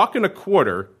 paying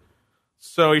 $1.25.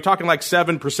 So you're talking like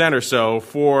 7% or so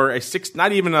for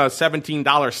not even a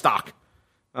 $17 stock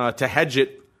to hedge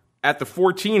it at the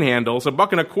 14 handle. So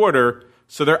 $1.25.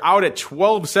 So they're out at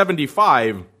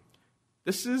 $12.75.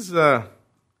 This is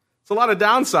it's a lot of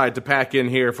downside to pack in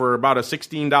here for about a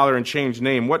 $16 and change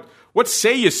name. What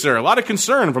say you, sir? A lot of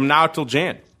concern from now till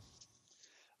Jan.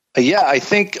 Yeah, I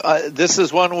think this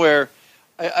is one where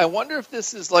I wonder if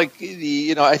this is like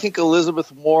I think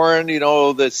Elizabeth Warren,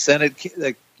 the Senate,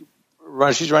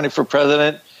 she's running for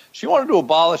president. She wanted to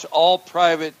abolish all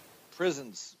private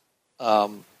prisons.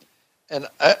 And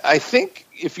I think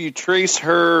if you trace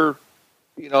her,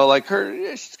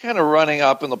 she's kind of running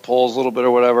up in the polls a little bit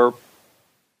or whatever.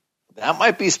 That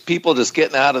might be people just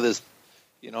getting out of this.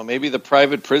 Maybe the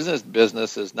private prison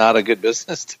business is not a good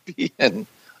business to be in.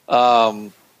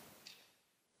 But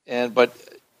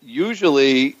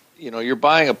usually, you're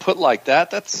buying a put like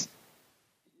that. That's,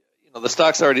 the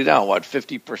stock's already down,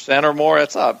 50% or more?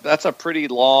 That's a pretty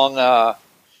long,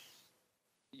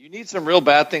 you need some real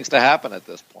bad things to happen at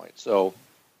this point. So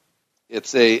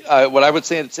it's what I would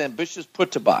say it's ambitious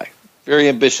put to buy. Very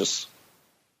ambitious.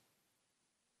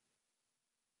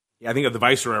 Yeah, I think of the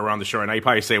Viceroy around the show, and you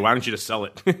probably say, why don't you just sell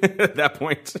it at that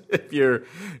point? If you're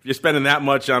spending that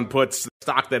much on puts,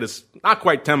 stock that is not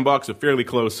quite $10, but fairly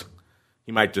close,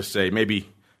 he might just say, maybe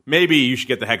you should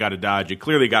get the heck out of Dodge. You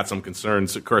clearly got some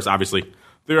concerns. Of course, obviously,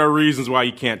 there are reasons why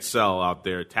you can't sell out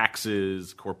there.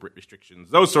 Taxes, corporate restrictions,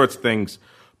 those sorts of things.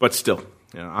 But still,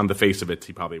 on the face of it,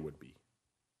 he probably would be.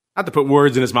 Not to put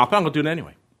words in his mouth, but I'm going to do it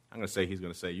anyway. I'm going to say he's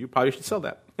going to say, you probably should sell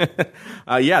that.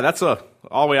 Yeah, that's all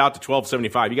the way out to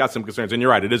 $12.75. You got some concerns. And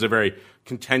you're right, it is a very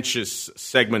contentious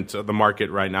segment of the market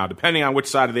right now, depending on which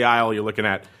side of the aisle you're looking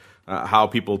at, how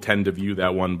people tend to view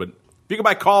that one. But if you can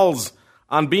buy calls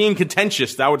on being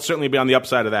contentious. That would certainly be on the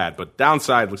upside of that. But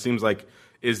downside, it seems like,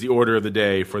 is the order of the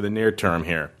day for the near term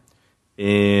here.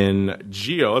 In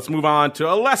Geo, let's move on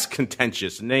to a less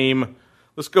contentious name.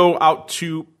 Let's go out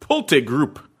to Pulte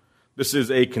Group. This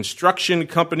is a construction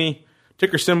company,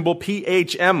 ticker symbol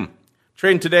PHM.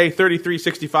 Trading today,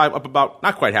 33.65, up about,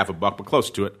 not quite half a buck, but close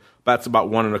to it. That's about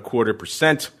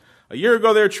 1.25%. A year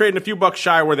ago, they were trading a few bucks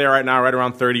shy where they are right now, right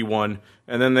around 31.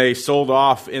 And then they sold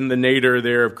off in the nadir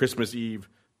there of Christmas Eve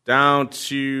down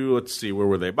to, let's see, where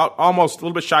were they? About almost a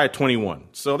little bit shy of 21.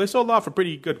 So they sold off a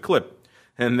pretty good clip.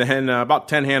 And then about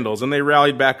 10 handles. And they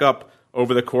rallied back up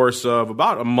over the course of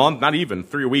about a month, not even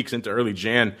 3 weeks into early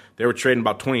Jan. They were trading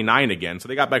about 29 again. So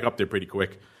they got back up there pretty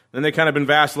quick. Then they kind of been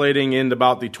vacillating in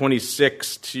about the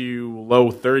 26 to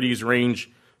low 30s range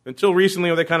until recently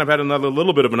where they kind of had another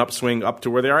little bit of an upswing up to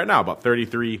where they are right now, about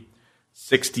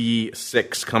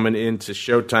 33.66 coming into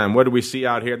showtime. What do we see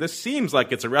out here? This seems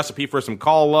like it's a recipe for some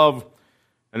call love,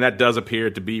 and that does appear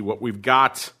to be what we've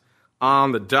got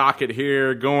on the docket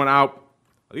here going out.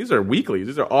 These are weeklies.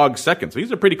 These are Aug 2nd, so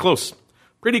these are pretty close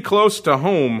to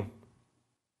home.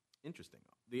 Interesting.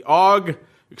 The Aug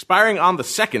expiring on the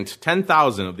 2nd,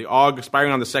 10,000 of the Aug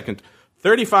expiring on the 2nd.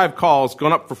 35 calls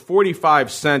going up for 45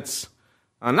 cents.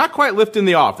 Not quite lifting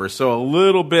the offer, so a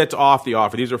little bit off the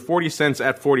offer. These are 40 cents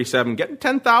at 47, getting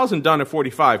 10,000 done at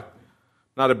 45.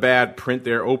 Not a bad print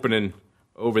there, opening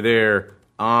over there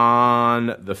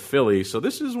on the Philly. So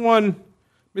this is one,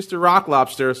 Mr. Rock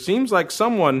Lobster, seems like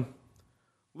someone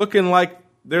looking like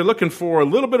they're looking for a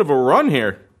little bit of a run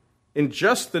here in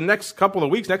just the next couple of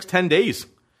weeks, next 10 days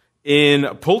in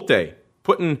Pulte,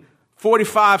 putting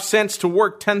 45 cents to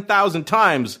work 10,000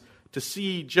 times to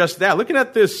see just that. Looking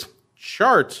at this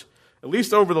chart, at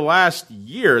least over the last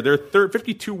year, their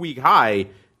 52-week high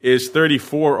is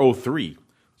 34.03.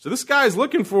 So this guy's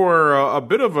looking for a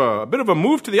bit of a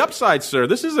move to the upside, sir.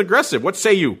 This is aggressive. What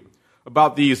say you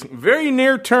about these very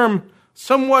near-term,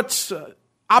 somewhat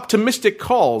optimistic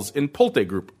calls in Pulte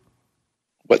Group?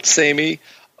 What say me?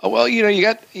 Well, you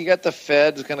got the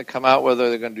Fed's going to come out whether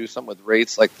they're going to do something with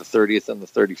rates like the 30th and the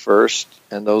 31st,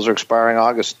 and those are expiring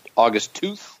August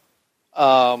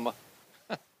 2nd.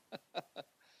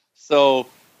 So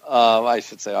I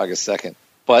should say August 2nd.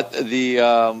 But the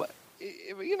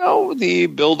the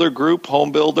builder group,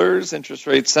 home builders, interest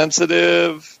rate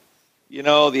sensitive. The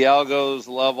algos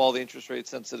love all the interest rate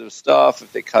sensitive stuff.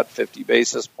 If they cut 50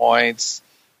 basis points,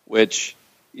 which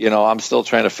I'm still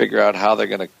trying to figure out how they're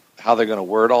going to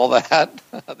word all that.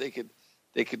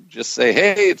 They could just say,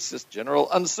 hey, it's just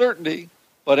general uncertainty.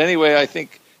 But anyway, I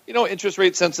think interest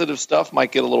rate sensitive stuff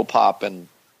might get a little pop, and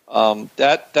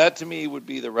that to me would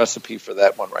be the recipe for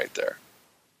that one right there.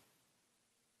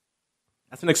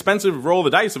 That's an expensive roll of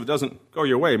the dice if it doesn't go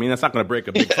your way. I mean, that's not going to break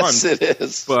a big fund. Yes, it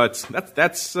is. But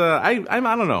that's I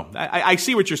don't know. I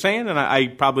see what you're saying, and I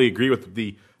probably agree with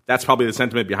that's probably the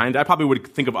sentiment behind it. I probably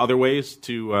would think of other ways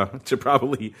to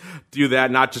probably do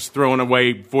that, not just throwing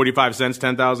away 45 cents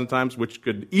 10,000 times, which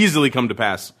could easily come to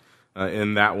pass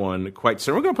in that one quite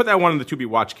soon. We're going to put that one in the to-be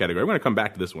watched category. We're going to come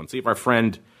back to this one, see if our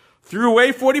friend threw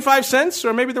away 45 cents,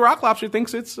 or maybe the Rock Lobster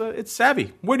thinks it's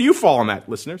savvy. Where do you fall on that,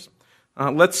 listeners?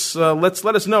 Let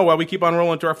us know while we keep on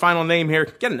rolling to our final name here.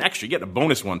 Get a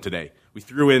bonus one today. We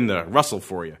threw in the Russell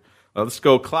for you. Let's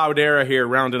go CLDR here,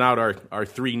 rounding out our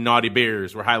three naughty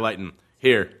bears we're highlighting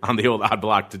here on the old Odd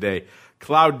Block today.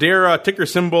 CLDR, ticker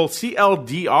symbol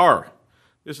CLDR.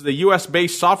 This is a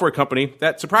U.S.-based software company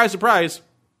that, surprise, surprise,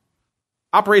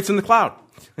 operates in the cloud.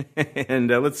 And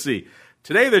let's see.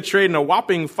 Today they're trading a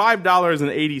whopping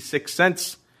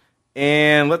 $5.86.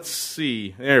 And let's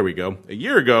see. There we go. A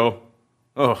year ago,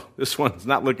 this one's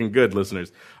not looking good,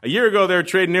 listeners. A year ago they were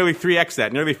trading nearly 3x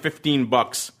that, nearly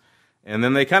 $15. And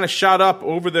then they kind of shot up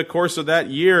over the course of that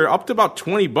year, up to about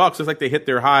 $20. Looks like they hit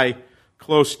their high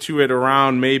close to it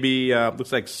around maybe,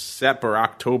 looks like Sep or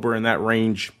October in that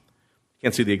range.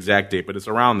 Can't see the exact date, but it's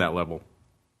around that level.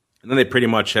 And then they pretty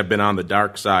much have been on the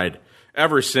dark side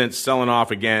ever since, selling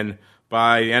off again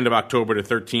by the end of October to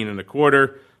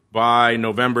 13.25, by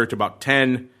November to about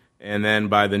 10, and then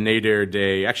by the nadir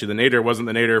day. Actually, the nadir wasn't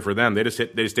the nadir for them. They just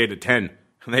stayed at 10.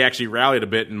 And they actually rallied a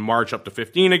bit in March up to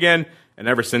 15 again. And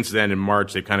ever since then, in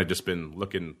March, they've kind of just been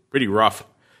looking pretty rough,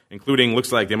 including,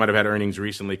 looks like they might have had earnings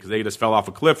recently because they just fell off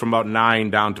a cliff from about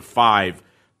 9 down to 5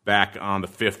 back on the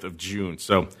 5th of June.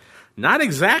 So not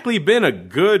exactly been a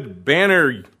good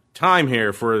banner time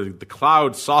here for the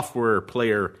cloud software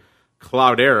player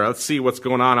CLDR. Let's see what's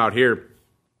going on out here.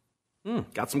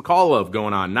 Got some call love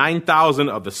going on. 9,000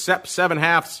 of the SEP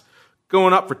 7/2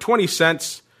 going up for 20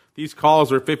 cents. These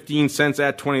calls are 15 cents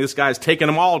at 20. This guy's taking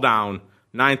them all down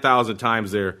 9,000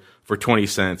 times there for 20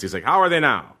 cents. He's like, how are they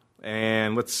now?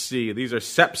 And let's see. These are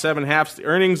SEP 7/2. The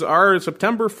earnings are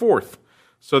September 4th.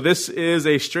 So this is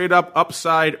a straight-up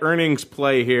upside earnings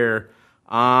play here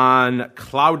on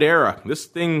CLDR. This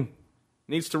thing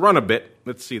needs to run a bit.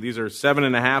 Let's see. These are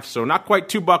 7.5, so not quite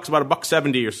 $2, about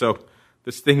 $1.70 or so.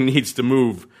 This thing needs to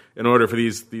move in order for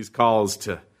these calls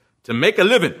to make a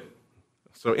living.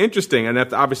 So interesting. And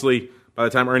that obviously, by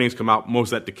the time earnings come out,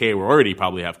 most of that decay will already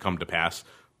probably have come to pass.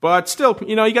 But still,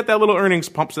 you got that little earnings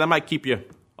pump, so that might keep you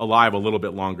alive a little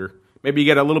bit longer. Maybe you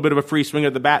get a little bit of a free swing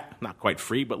at the bat. Not quite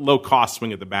free, but low-cost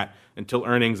swing at the bat until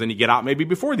earnings, and you get out maybe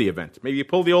before the event. Maybe you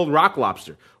pull the old Rock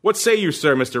Lobster. What say you,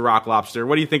 sir, Mr. Rock Lobster?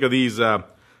 What do you think of these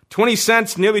 20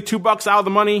 cents, nearly $2 out of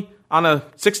the money on a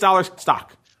 $6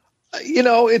 stock?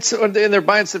 And they're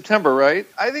buying September, right?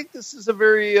 I think this is a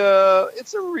very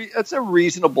it's a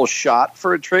reasonable shot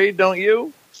for a trade, don't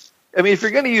you? I mean, if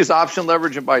you're going to use option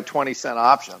leverage and buy 20-cent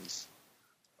options,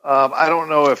 I don't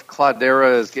know if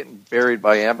CLDR is getting buried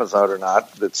by Amazon or not.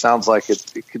 It sounds like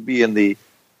it could be in the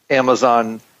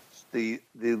Amazon, the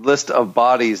list of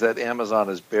bodies that Amazon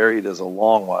is buried as a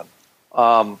long one.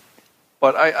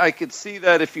 But I could see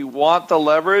that if you want the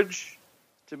leverage,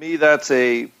 to me that's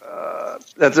a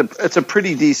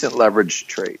pretty decent leverage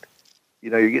trade.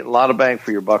 You're getting a lot of bang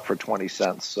for your buck for 20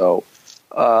 cents. So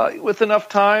with enough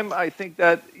time, I think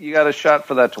that you got a shot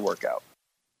for that to work out.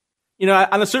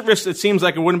 On the surface, it seems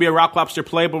like it wouldn't be a Rock Lobster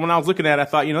play, but when I was looking at it, I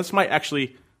thought, this might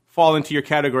actually fall into your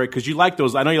category because you like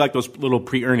those. I know you like those little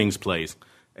pre-earnings plays,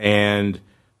 and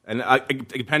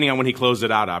depending on when he closes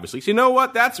it out, obviously. So you know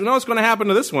what? What's going to happen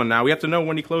to this one now. We have to know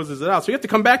when he closes it out. So you have to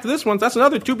come back to this one. That's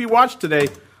another to be watched today.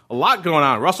 A lot going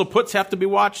on. Russell puts have to be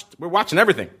watched. We're watching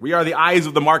everything. We are the eyes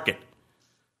of the market.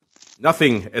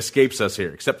 Nothing escapes us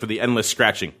here except for the endless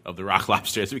scratching of the Rock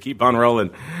Lobster as we keep on rolling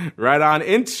right on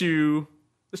into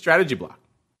the strategy block.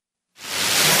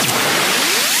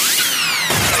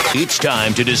 It's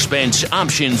time to dispense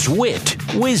options, wit,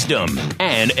 wisdom,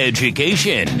 and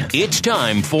education. It's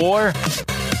time for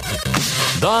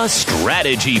the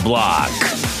strategy block.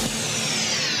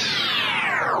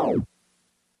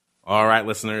 All right,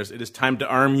 listeners, it is time to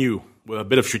arm you with a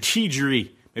bit of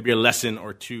strategery, maybe a lesson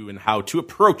or two in how to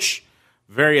approach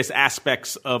various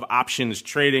aspects of options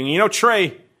trading.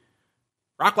 Trey,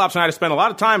 Rock Lobster and I have spent a lot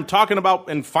of time talking about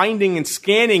and finding and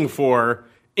scanning for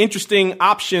interesting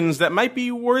options that might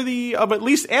be worthy of at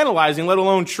least analyzing, let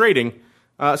alone trading.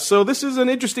 So this is an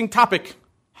interesting topic,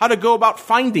 how to go about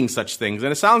finding such things.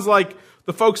 And it sounds like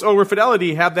the folks over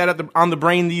Fidelity have that on the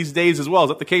brain these days as well. Is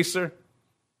that the case, sir?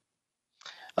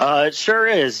 It sure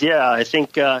is, yeah. I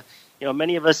think,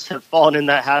 many of us have fallen in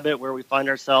that habit where we find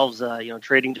ourselves,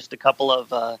 trading just a couple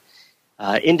of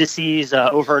indices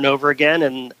over and over again.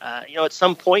 And, at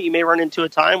some point you may run into a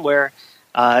time where,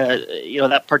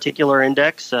 that particular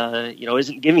index,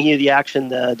 isn't giving you the action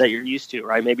that you're used to,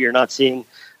 right? Maybe you're not seeing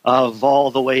vol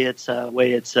the way it's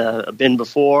been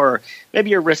before, or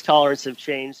maybe your risk tolerance have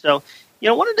changed. So,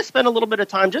 wanted to spend a little bit of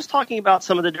time just talking about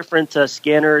some of the different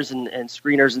scanners and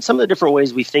screeners and some of the different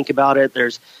ways we think about it.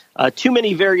 There's too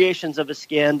many variations of a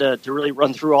scan to really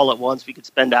run through all at once. We could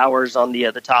spend hours on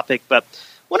the topic, but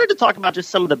wanted to talk about just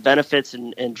some of the benefits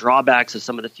and drawbacks of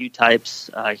some of the few types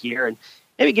here, and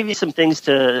maybe give you some things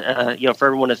to, for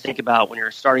everyone to think about when you're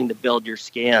starting to build your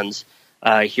scans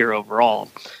here overall.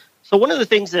 So one of the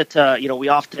things that, we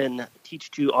often teach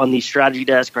to on the strategy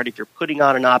desk, right, if you're putting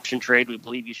on an option trade, we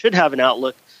believe you should have an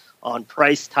outlook on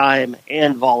price, time,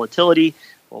 and volatility.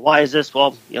 Well, why is this?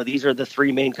 Well, these are the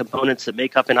three main components that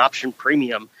make up an option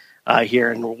premium here,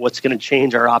 and what's going to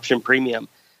change our option premium.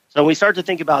 So when we start to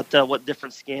think about what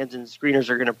different scans and screeners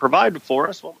are going to provide for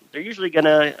us, well, they're usually going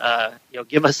to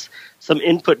give us some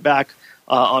input back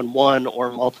on one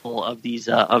or multiple of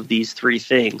these three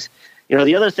things.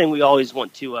 The other thing we always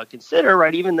want to consider,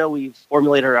 right, even though we've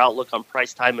formulated our outlook on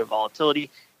price, time, and volatility,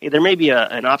 there may be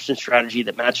an option strategy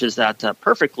that matches that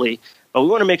perfectly, but we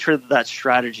want to make sure that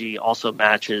strategy also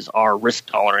matches our risk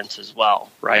tolerance as well,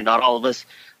 right? Not all of us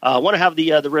want to have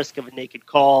the risk of a naked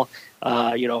call,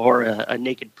 or a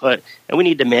naked put, and we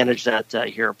need to manage that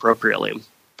here appropriately.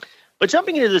 But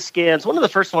jumping into the scans, one of the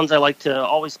first ones I like to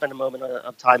always spend a moment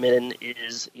of time in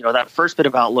is, that first bit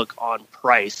of outlook on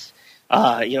price.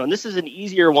 And this is an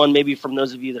easier one, maybe from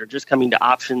those of you that are just coming to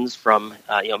options from,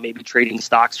 maybe trading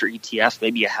stocks or ETFs.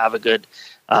 Maybe you have a good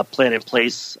plan in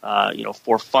place,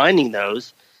 for finding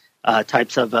those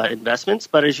types of investments.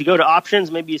 But as you go to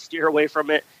options, maybe you steer away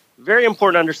from it. Very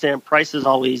important to understand price is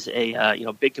always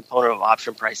a big component of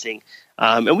option pricing.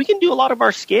 And we can do a lot of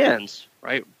our scans,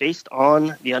 right, based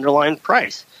on the underlying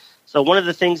price. So one of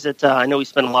the things that I know we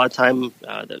spend a lot of time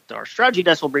that our strategy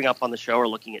desk will bring up on the show are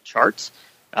looking at charts.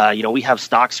 We have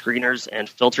stock screeners and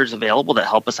filters available that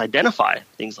help us identify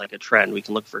things like a trend. We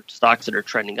can look for stocks that are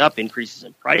trending up, increases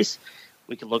in price.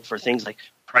 We can look for things like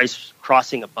price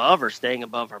crossing above or staying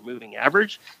above our moving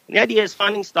average. And the idea is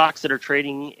finding stocks that are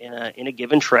trading in a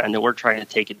given trend, and we're trying to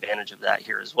take advantage of that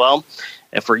here as well.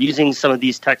 If we're using some of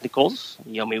these technicals,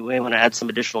 we may want to add some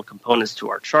additional components to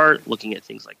our chart, looking at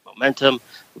things like momentum,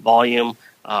 volume,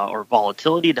 or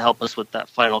volatility to help us with that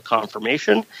final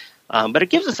confirmation. But it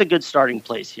gives us a good starting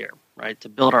place here, right, to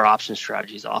build our option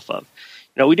strategies off of.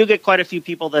 We do get quite a few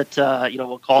people that,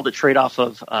 will call the trade-off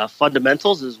of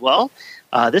fundamentals as well.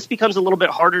 This becomes a little bit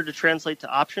harder to translate to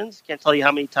options. Can't tell you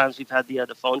how many times we've had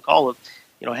the phone call of,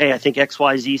 hey, I think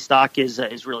XYZ stock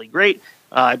is really great.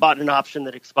 I bought an option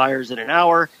that expires in an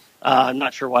hour. I'm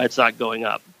not sure why it's not going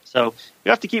up. So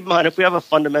you have to keep in mind, if we have a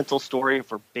fundamental story,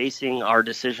 if we're basing our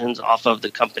decisions off of the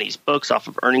company's books, off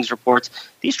of earnings reports,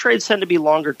 these trades tend to be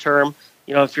longer term.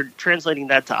 If you're translating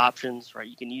that to options, right,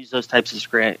 you can use those types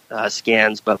of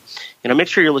scans, but, make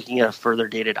sure you're looking at a further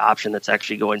dated option that's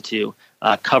actually going to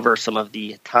cover some of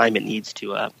the time it needs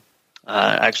to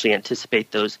actually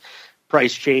anticipate those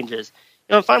price changes.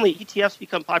 And finally, ETFs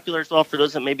become popular as well for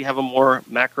those that maybe have a more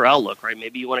macro outlook, right?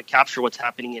 Maybe you want to capture what's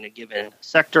happening in a given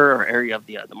sector or area of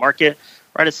the market,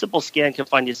 right? A simple scan can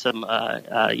find you some,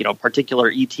 particular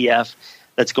ETF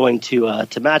that's going to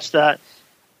match that.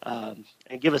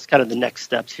 And give us kind of the next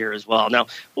steps here as well. Now,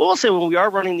 we'll say when we are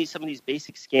running some of these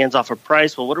basic scans off of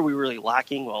price, well, what are we really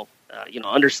lacking? Well,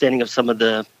 understanding of some of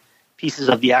the pieces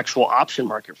of the actual option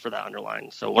market for that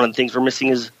underlying. So one of the things we're missing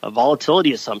is a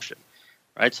volatility assumption,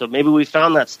 right? So maybe we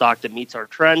found that stock that meets our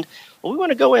trend. Well, we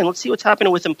want to go in. Let's see what's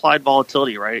happening with implied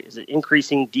volatility, right? Is it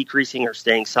increasing, decreasing, or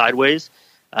staying sideways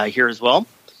here as well?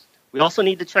 We also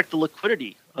need to check the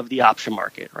liquidity of the option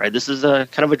market, right? This is a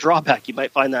kind of a drawback. You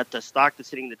might find that the stock that's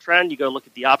hitting the trend, you go look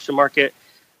at the option market.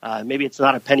 Maybe it's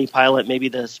not a penny pilot. Maybe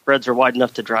the spreads are wide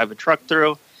enough to drive a truck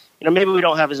through. Maybe we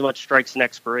don't have as much strikes and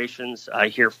expirations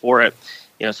here for it.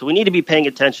 So we need to be paying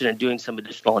attention and doing some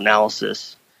additional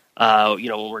analysis,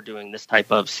 when we're doing this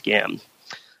type of scan.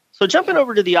 So jumping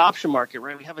over to the option market,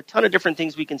 right? We have a ton of different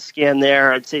things we can scan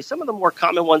there. I'd say some of the more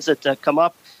common ones that come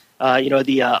up.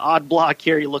 The odd block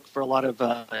here, you look for a lot of,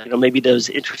 maybe those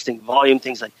interesting volume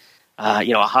things like,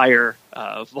 a higher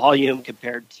volume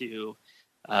compared to,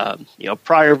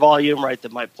 prior volume, right,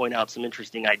 that might point out some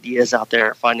interesting ideas out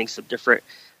there, finding some different,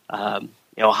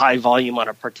 high volume on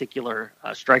a particular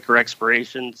strike or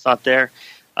expiration that's not there.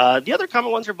 The other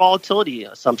common ones are volatility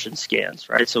assumption scans,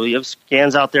 right? So we have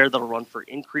scans out there that will run for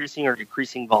increasing or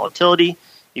decreasing volatility.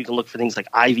 You can look for things like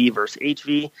IV versus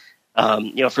HV.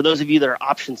 For those of you that are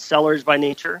option sellers by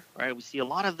nature, right, we see a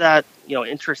lot of that,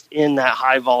 interest in that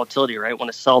high volatility, right?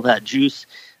 Want to sell that juice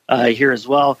here as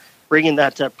well, bring in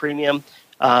that premium,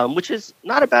 which is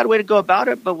not a bad way to go about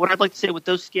it. But what I'd like to say with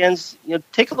those scans,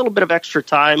 take a little bit of extra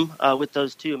time with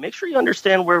those too. Make sure you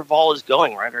understand where vol is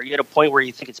going, right? Are you at a point where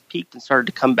you think it's peaked and started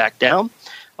to come back down?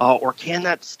 Or can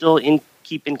that still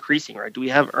keep increasing, right? Do we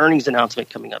have earnings announcement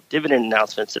coming up, dividend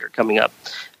announcements that are coming up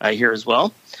here as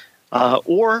well?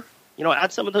 Or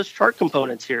add some of those chart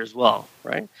components here as well,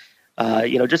 right?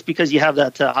 Just because you have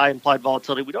that high implied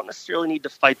volatility, we don't necessarily need to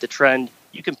fight the trend.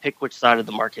 You can pick which side of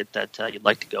the market that you'd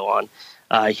like to go on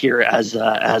here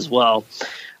as well.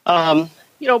 Like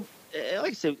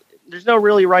I said, there's no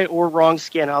really right or wrong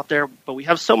scan out there, but we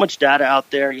have so much data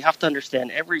out there. You have to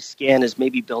understand every scan is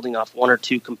maybe building off one or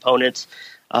two components.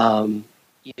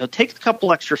 Take a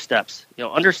couple extra steps.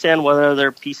 Understand whether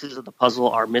other pieces of the puzzle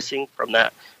are missing from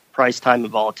that price, time,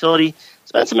 and volatility.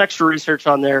 Spend some extra research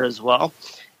on there as well,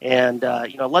 and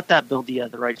let that build the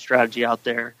right strategy out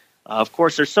there. Of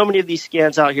course, there's so many of these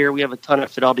scans out here. We have a ton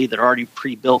of Fidelity that are already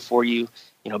pre-built for you,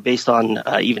 based on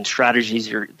even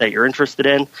strategies that you're interested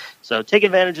in. So take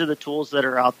advantage of the tools that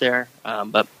are out there,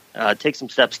 but take some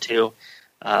steps too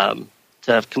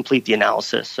to complete the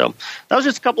analysis. So that was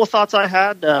just a couple of thoughts I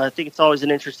had. I think it's always an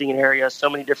interesting area.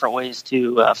 So many different ways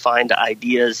to find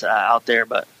ideas out there,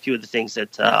 but a few of the things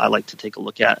that I like to take a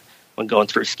look at when going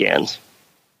through scans.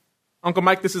 Uncle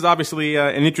Mike, this is obviously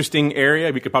an interesting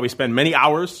area. We could probably spend many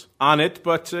hours on it,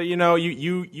 but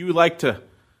you like to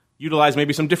utilize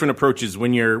maybe some different approaches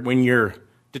when you're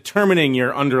determining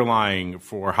your underlying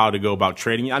for how to go about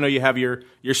trading. I know you have your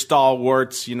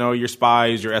stalwarts, your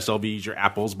SPYs, your SLVs, your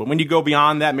apples, but when you go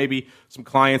beyond that, maybe some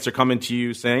clients are coming to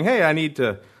you saying, "Hey, I need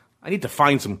to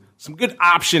find some good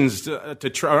options to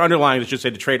or underlying, I should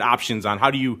say, to trade options on." How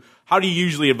do you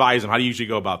usually advise them? How do you usually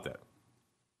go about that?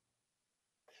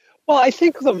 Well, I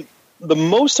think the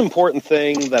most important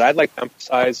thing that I'd like to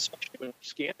emphasize, especially when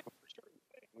scanning for certain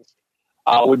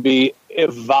things, would be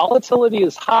if volatility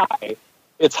is high,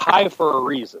 it's high for a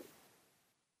reason.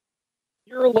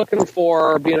 You're looking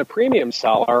for being a premium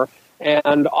seller,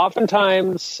 and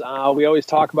oftentimes we always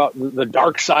talk about the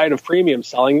dark side of premium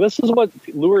selling. This is what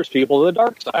lures people to the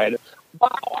dark side. Wow,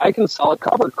 I can sell a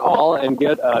covered call and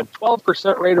get a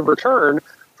 12% rate of return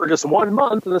for just 1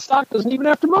 month, and the stock doesn't even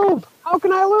have to move. How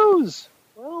can I lose?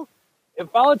 Well, if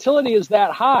volatility is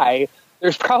that high,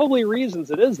 there's probably reasons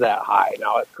it is that high.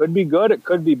 Now, it could be good, it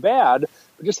could be bad,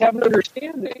 but just have an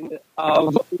understanding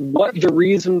of what the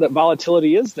reason that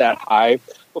volatility is that high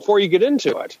before you get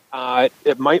into it.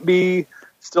 It might be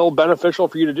still beneficial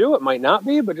for you to do, it might not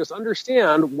be, but just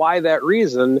understand why that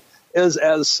reason is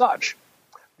as such.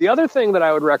 The other thing that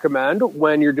I would recommend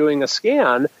when you're doing a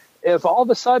scan, if all of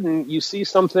a sudden you see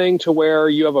something to where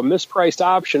you have a mispriced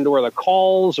option to where the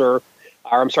calls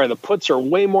the puts are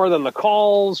way more than the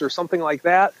calls or something like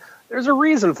that, there's a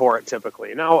reason for it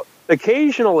typically. Now,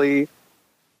 occasionally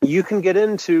you can get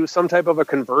into some type of a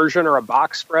conversion or a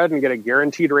box spread and get a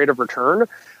guaranteed rate of return.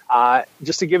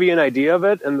 Just to give you an idea of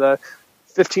it, in the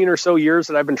 15 or so years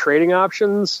that I've been trading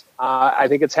options, I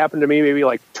think it's happened to me maybe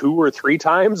like 2 or 3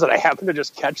 times that I happen to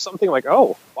just catch something like,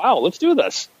 oh, wow, let's do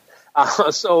this.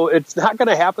 So it's not going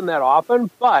to happen that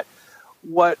often, but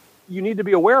what you need to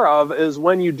be aware of is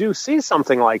when you do see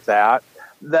something like that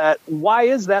why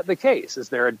is that the case? Is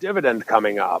there a dividend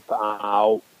coming up?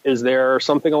 Is there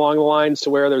something along the lines to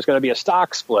where there's going to be a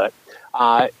stock split?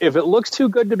 If it looks too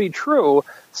good to be true,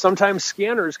 sometimes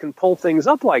scanners can pull things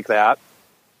up like that.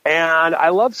 And I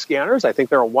love scanners. I think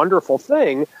they're a wonderful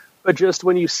thing. But just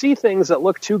when you see things that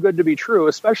look too good to be true,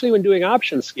 especially when doing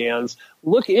option scans,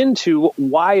 look into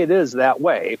why it is that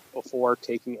way before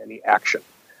taking any action.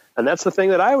 And that's the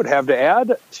thing that I would have to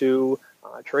add to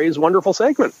Trey's wonderful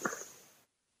segment.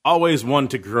 Always one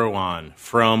to grow on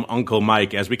from Uncle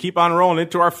Mike. As we keep on rolling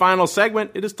into our final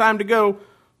segment, it is time to go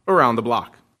around the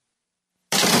block.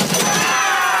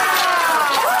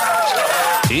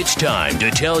 It's time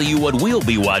to tell you what we'll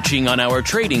be watching on our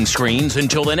trading screens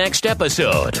until the next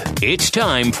episode. It's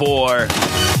time for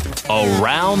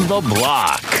Around the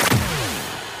Block.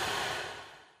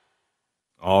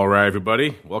 All right,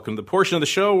 everybody. Welcome to the portion of the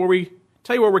show where we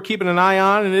tell you what we're keeping an eye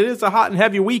on, and it is a hot and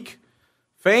heavy week.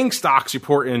 FANG stocks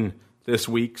reporting this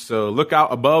week, so look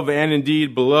out above and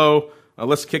indeed below.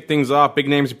 Let's kick things off. Big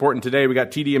names reporting today. We got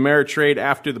TD Ameritrade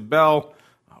after the bell.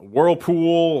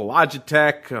 Whirlpool,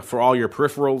 Logitech for all your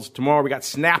peripherals. Tomorrow we got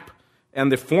Snap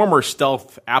and the former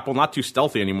stealth Apple, not too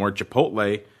stealthy anymore,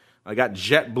 Chipotle. I got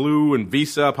JetBlue and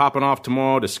Visa popping off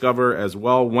tomorrow. Discover as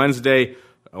well. Wednesday,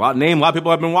 a lot of people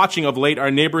have been watching of late.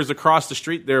 Our neighbors across the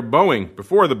street, they're Boeing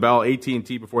before the bell,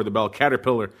 AT&T before the bell,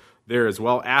 Caterpillar there as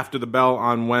well. After the bell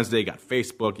on Wednesday, you got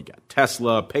Facebook, you got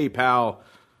Tesla, PayPal.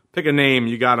 Pick a name,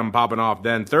 you got them popping off.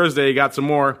 Then Thursday, you got some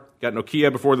more. You got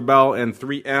Nokia before the bell and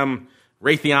 3M.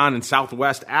 Raytheon and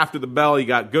Southwest after the bell. You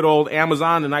got good old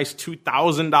Amazon, a nice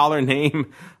 $2,000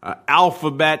 name.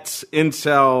 Alphabet,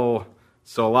 Intel.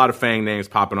 So a lot of FANG names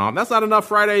popping off. That's not enough.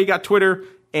 Friday, you got Twitter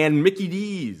and Mickey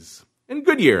D's. And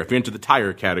Goodyear if you're into the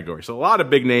tire category. So a lot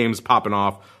of big names popping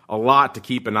off. A lot to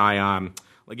keep an eye on.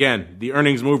 Again, the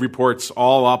earnings move reports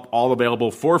all up, all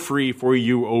available for free for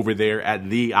you over there at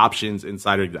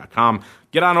theoptionsinsider.com.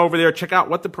 Get on over there. Check out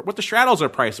what the straddles are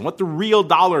pricing, what the real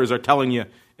dollars are telling you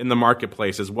in the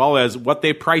marketplace, as well as what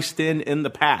they priced in the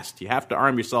past. You have to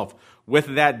arm yourself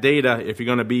with that data if you're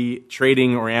going to be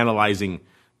trading or analyzing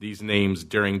these names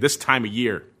during this time of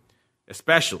year,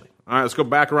 especially. All right, let's go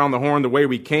back around the horn the way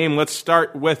we came. Let's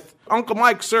start with Uncle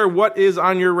Mike. Sir, what is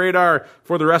on your radar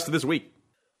for the rest of this week?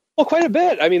 Well, quite a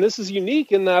bit. I mean, this is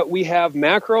unique in that we have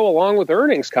macro along with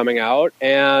earnings coming out,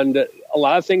 and a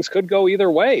lot of things could go either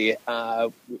way.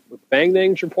 With FANG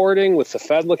names reporting, with the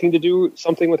Fed looking to do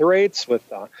something with rates, with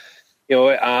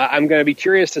I'm going to be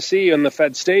curious to see in the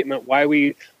Fed statement why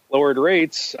we lowered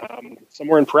rates.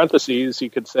 Somewhere in parentheses, you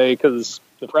could say because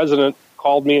the president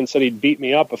called me and said he'd beat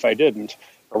me up if I didn't,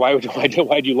 or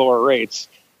why'd you lower rates?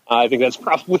 I think that's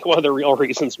probably one of the real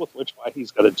reasons with why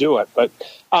he's going to do it. But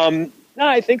no,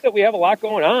 I think that we have a lot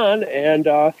going on, and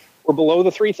we're below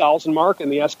the 3,000 mark in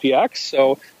the SPX.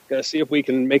 So going to see if we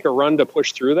can make a run to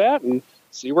push through that and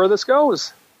see where this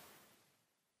goes.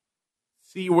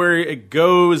 See where it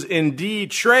goes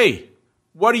indeed. Trey,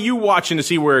 what are you watching to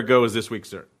see where it goes this week,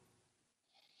 sir?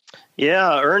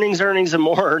 Yeah, earnings, and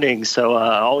more earnings. So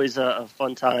always a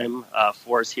fun time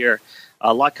for us here.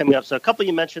 A lot coming up. So a couple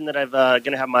you mentioned that I'm going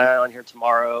to have my eye on here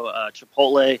tomorrow.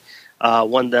 Chipotle,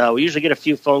 one we usually get a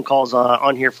few phone calls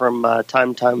on here from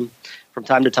time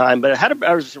to time. But it had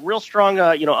a real strong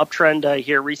uptrend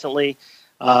here recently.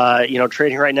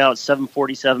 Trading right now at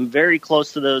 747, very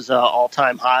close to those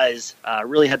all-time highs.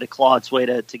 Really had to claw its way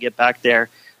to get back there,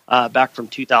 back from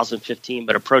 2015,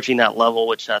 but approaching that level,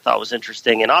 which I thought was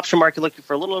interesting. And option market looking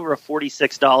for a little over a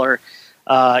 $46,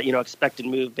 expected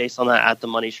move based on that at the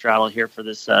money straddle here for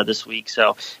this week.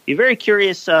 So be very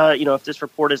curious, if this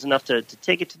report is enough to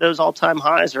take it to those all-time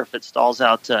highs or if it stalls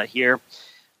out here.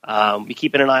 Be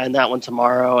keeping an eye on that one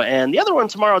tomorrow. And the other one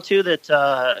tomorrow, too, that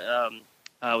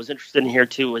was interested in here,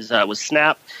 too, was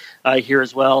Snap here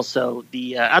as well. So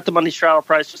the at the money straddle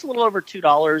price, just a little over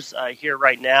 $2 here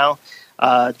right now.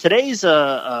 Today's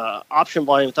option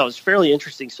volume I thought was fairly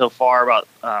interesting so far, about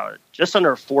just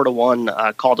under a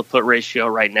 4-to-1 call to put ratio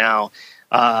right now,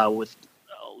 with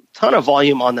a ton of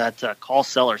volume on that call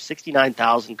seller,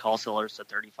 69,000 call sellers to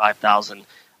 35,000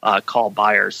 call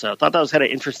buyers. So I thought that was kind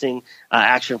of interesting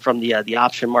action from the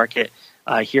option market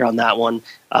here on that one.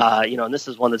 And this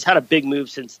is one that's had a big move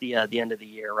since the end of the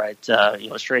year, right?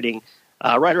 It's trading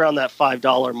right around that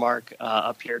 $5 mark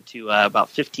up here to about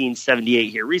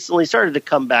 $15.78 here recently. Started to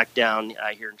come back down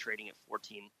here and trading at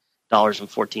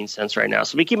 $14.14 right now.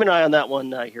 So be keeping an eye on that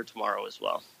one here tomorrow as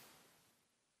well.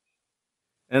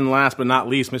 And last but not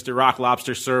least, Mr. Rock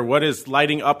Lobster, sir, what is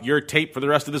lighting up your tape for the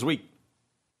rest of this week?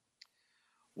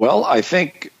 Well,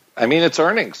 it's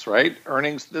earnings, right?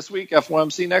 Earnings this week,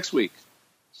 FOMC next week.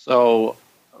 So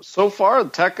far,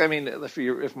 tech,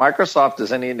 if Microsoft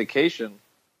is any indication,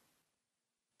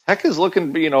 tech is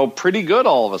looking, pretty good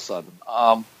all of a sudden.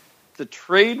 The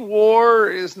trade war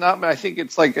is not, I think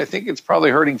it's probably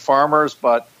hurting farmers,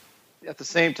 but at the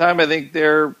same time, I think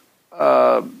they're,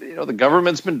 the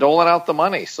government's been doling out the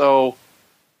money. So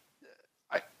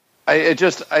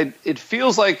it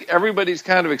feels like everybody's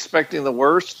kind of expecting the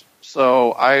worst.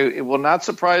 So it will not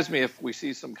surprise me if we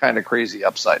see some kind of crazy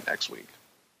upside next week.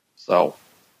 So,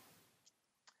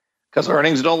 because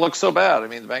earnings don't look so bad.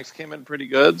 The banks came in pretty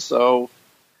good. So,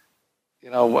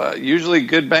 usually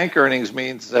good bank earnings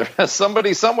means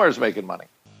somebody somewhere is making money.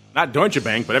 Not Deutsche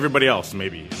Bank, but everybody else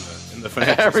maybe in the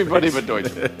financial everybody space. But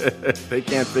Deutsche Bank. They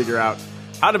can't figure out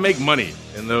how to make money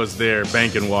in those there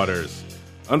banking waters.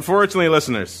 Unfortunately,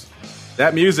 listeners,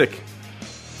 that music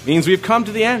means we've come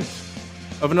to the end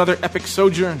of another epic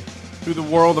sojourn through the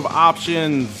world of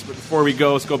options. But before we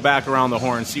go, let's go back around the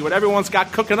horn, see what everyone's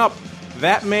got cooking up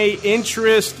that may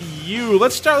interest you.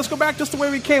 Let's go back just the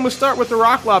way we came. Let's start with the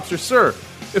Rock Lobster. Sir,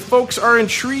 if folks are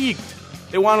intrigued,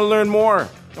 they want to learn more,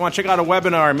 they want to check out a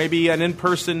webinar, maybe an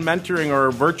in-person mentoring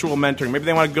or virtual mentoring, maybe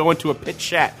they want to go into a pitch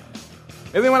chat,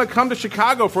 maybe they want to come to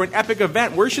Chicago for an epic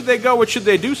event, where should they go? What should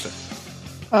they do, sir?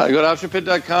 Go to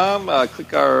optionpit.com,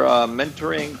 click our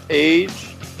mentoring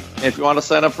page. And if you want to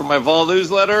sign up for my vol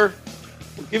newsletter,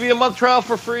 we'll give you a month trial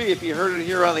for free if you heard it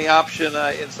here on the Option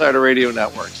Insider Radio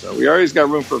Network. So we always got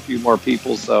room for a few more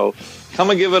people. So come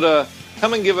and give it a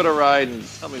ride and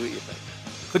tell me what you think.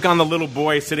 Click on the little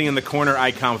boy sitting in the corner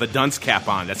icon with a dunce cap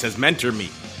on that says "Mentor Me."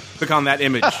 Click on that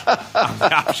image on the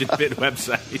OptionPit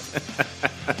website.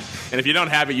 And if you don't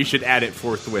have it, you should add it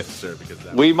forthwith, sir.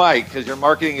 Because your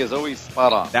marketing is always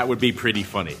spot on. That would be pretty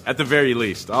funny, at the very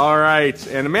least. All right.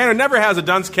 And a man who never has a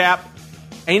dunce cap,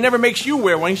 and he never makes you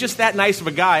wear one. He's just that nice of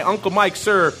a guy. Uncle Mike,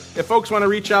 sir, if folks want to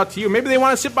reach out to you, maybe they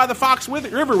want to sit by the Fox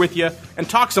River with you and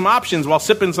talk some options while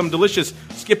sipping some delicious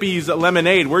Skippy's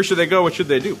lemonade. Where should they go? What should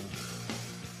they do?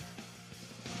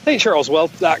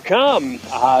 StCharlesWealth.com.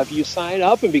 If you sign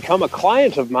up and become a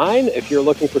client of mine, if you're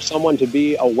looking for someone to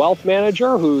be a wealth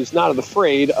manager who's not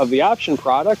afraid of the option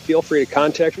product, feel free to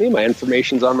contact me. My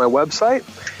information's on my website.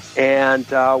 And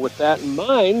with that in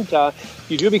mind, if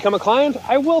you do become a client,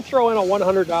 I will throw in a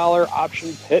 $100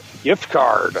 Option Pit gift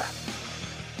card.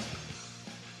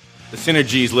 The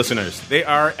synergies, listeners, they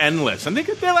are endless. And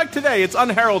they're like today, it's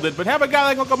unheralded, but have a guy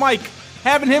like Uncle Mike,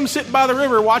 having him sit by the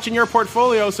river watching your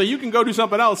portfolio so you can go do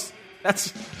something else.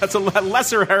 That's a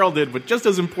lesser heralded, but just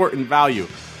as important value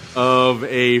of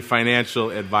a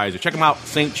financial advisor. Check them out,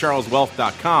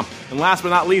 stcharleswealth.com. And last but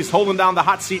not least, holding down the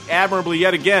hot seat admirably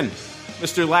yet again,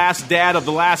 Mr. Last Dad of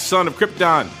the Last Son of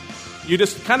Krypton. You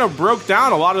just kind of broke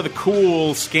down a lot of the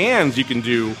cool scans you can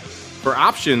do for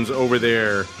options over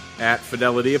there at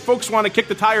Fidelity. If folks want to kick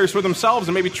the tires for themselves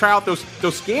and maybe try out those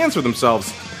scans for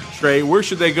themselves, Trey, where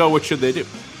should they go? What should they do?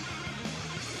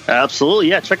 Absolutely,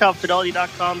 yeah. Check out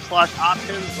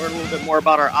fidelity.com/options. Learn a little bit more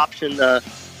about our option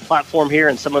platform here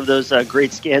and some of those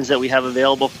great scans that we have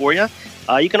available for you.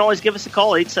 You can always give us a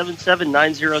call,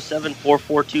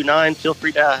 877-907-4429. Feel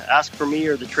free to ask for me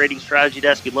or the trading strategy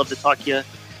desk. We'd love to talk to you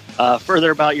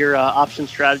further about your option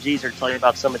strategies or tell you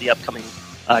about some of the upcoming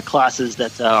classes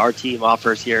that our team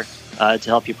offers here to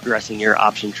help you progress in your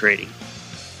option trading.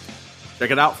 Check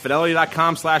it out,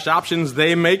 Fidelity.com/options.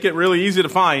 They make it really easy to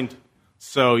find.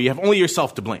 So you have only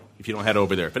yourself to blame if you don't head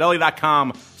over there.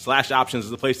 Fidelity.com/options is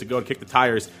the place to go to kick the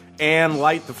tires and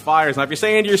light the fires. Now, if you're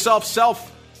saying to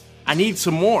yourself, I need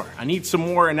some more. I need some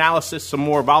more analysis, some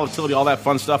more volatility, all that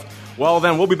fun stuff. Well,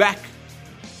 then we'll be back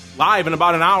live in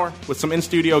about an hour with some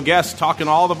in-studio guests talking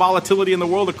all the volatility in the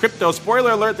world of crypto.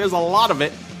 Spoiler alert, there's a lot of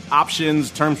it.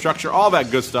 Options, term structure, all that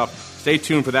good stuff. Stay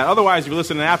tuned for that. Otherwise, if you're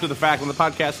listening after the fact on the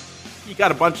podcast, you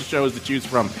got a bunch of shows to choose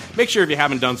from. Make sure if you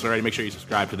haven't done so already, make sure you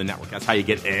subscribe to the network. That's how you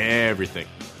get everything.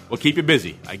 We'll keep you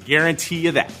busy. I guarantee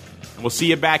you that. And we'll see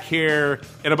you back here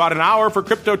in about an hour for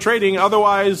crypto trading.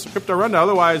 Otherwise, crypto rundown.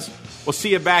 Otherwise, we'll see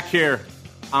you back here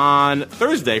on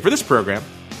Thursday for this program,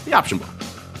 The Option Block.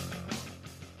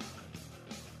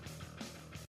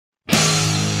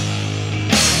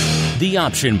 The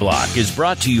Option Block is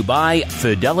brought to you by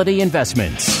Fidelity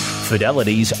Investments.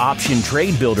 Fidelity's Option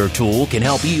Trade Builder tool can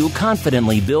help you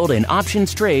confidently build an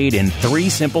options trade in 3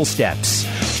 simple steps.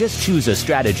 Just choose a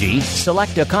strategy,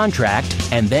 select a contract,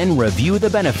 and then review the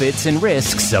benefits and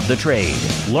risks of the trade.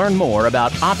 Learn more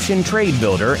about Option Trade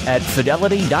Builder at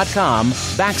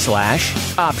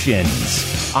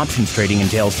fidelity.com/options. Options trading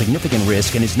entails significant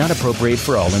risk and is not appropriate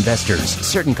for all investors.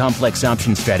 Certain complex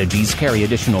option strategies carry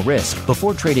additional risk.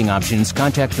 Before trading options,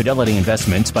 contact Fidelity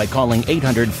Investments by calling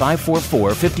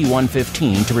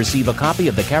 800-544-5115 to receive a copy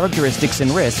of the characteristics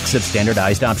and risks of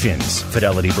standardized options.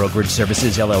 Fidelity Brokerage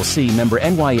Services, LLC, member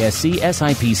NYSE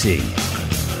SIPC.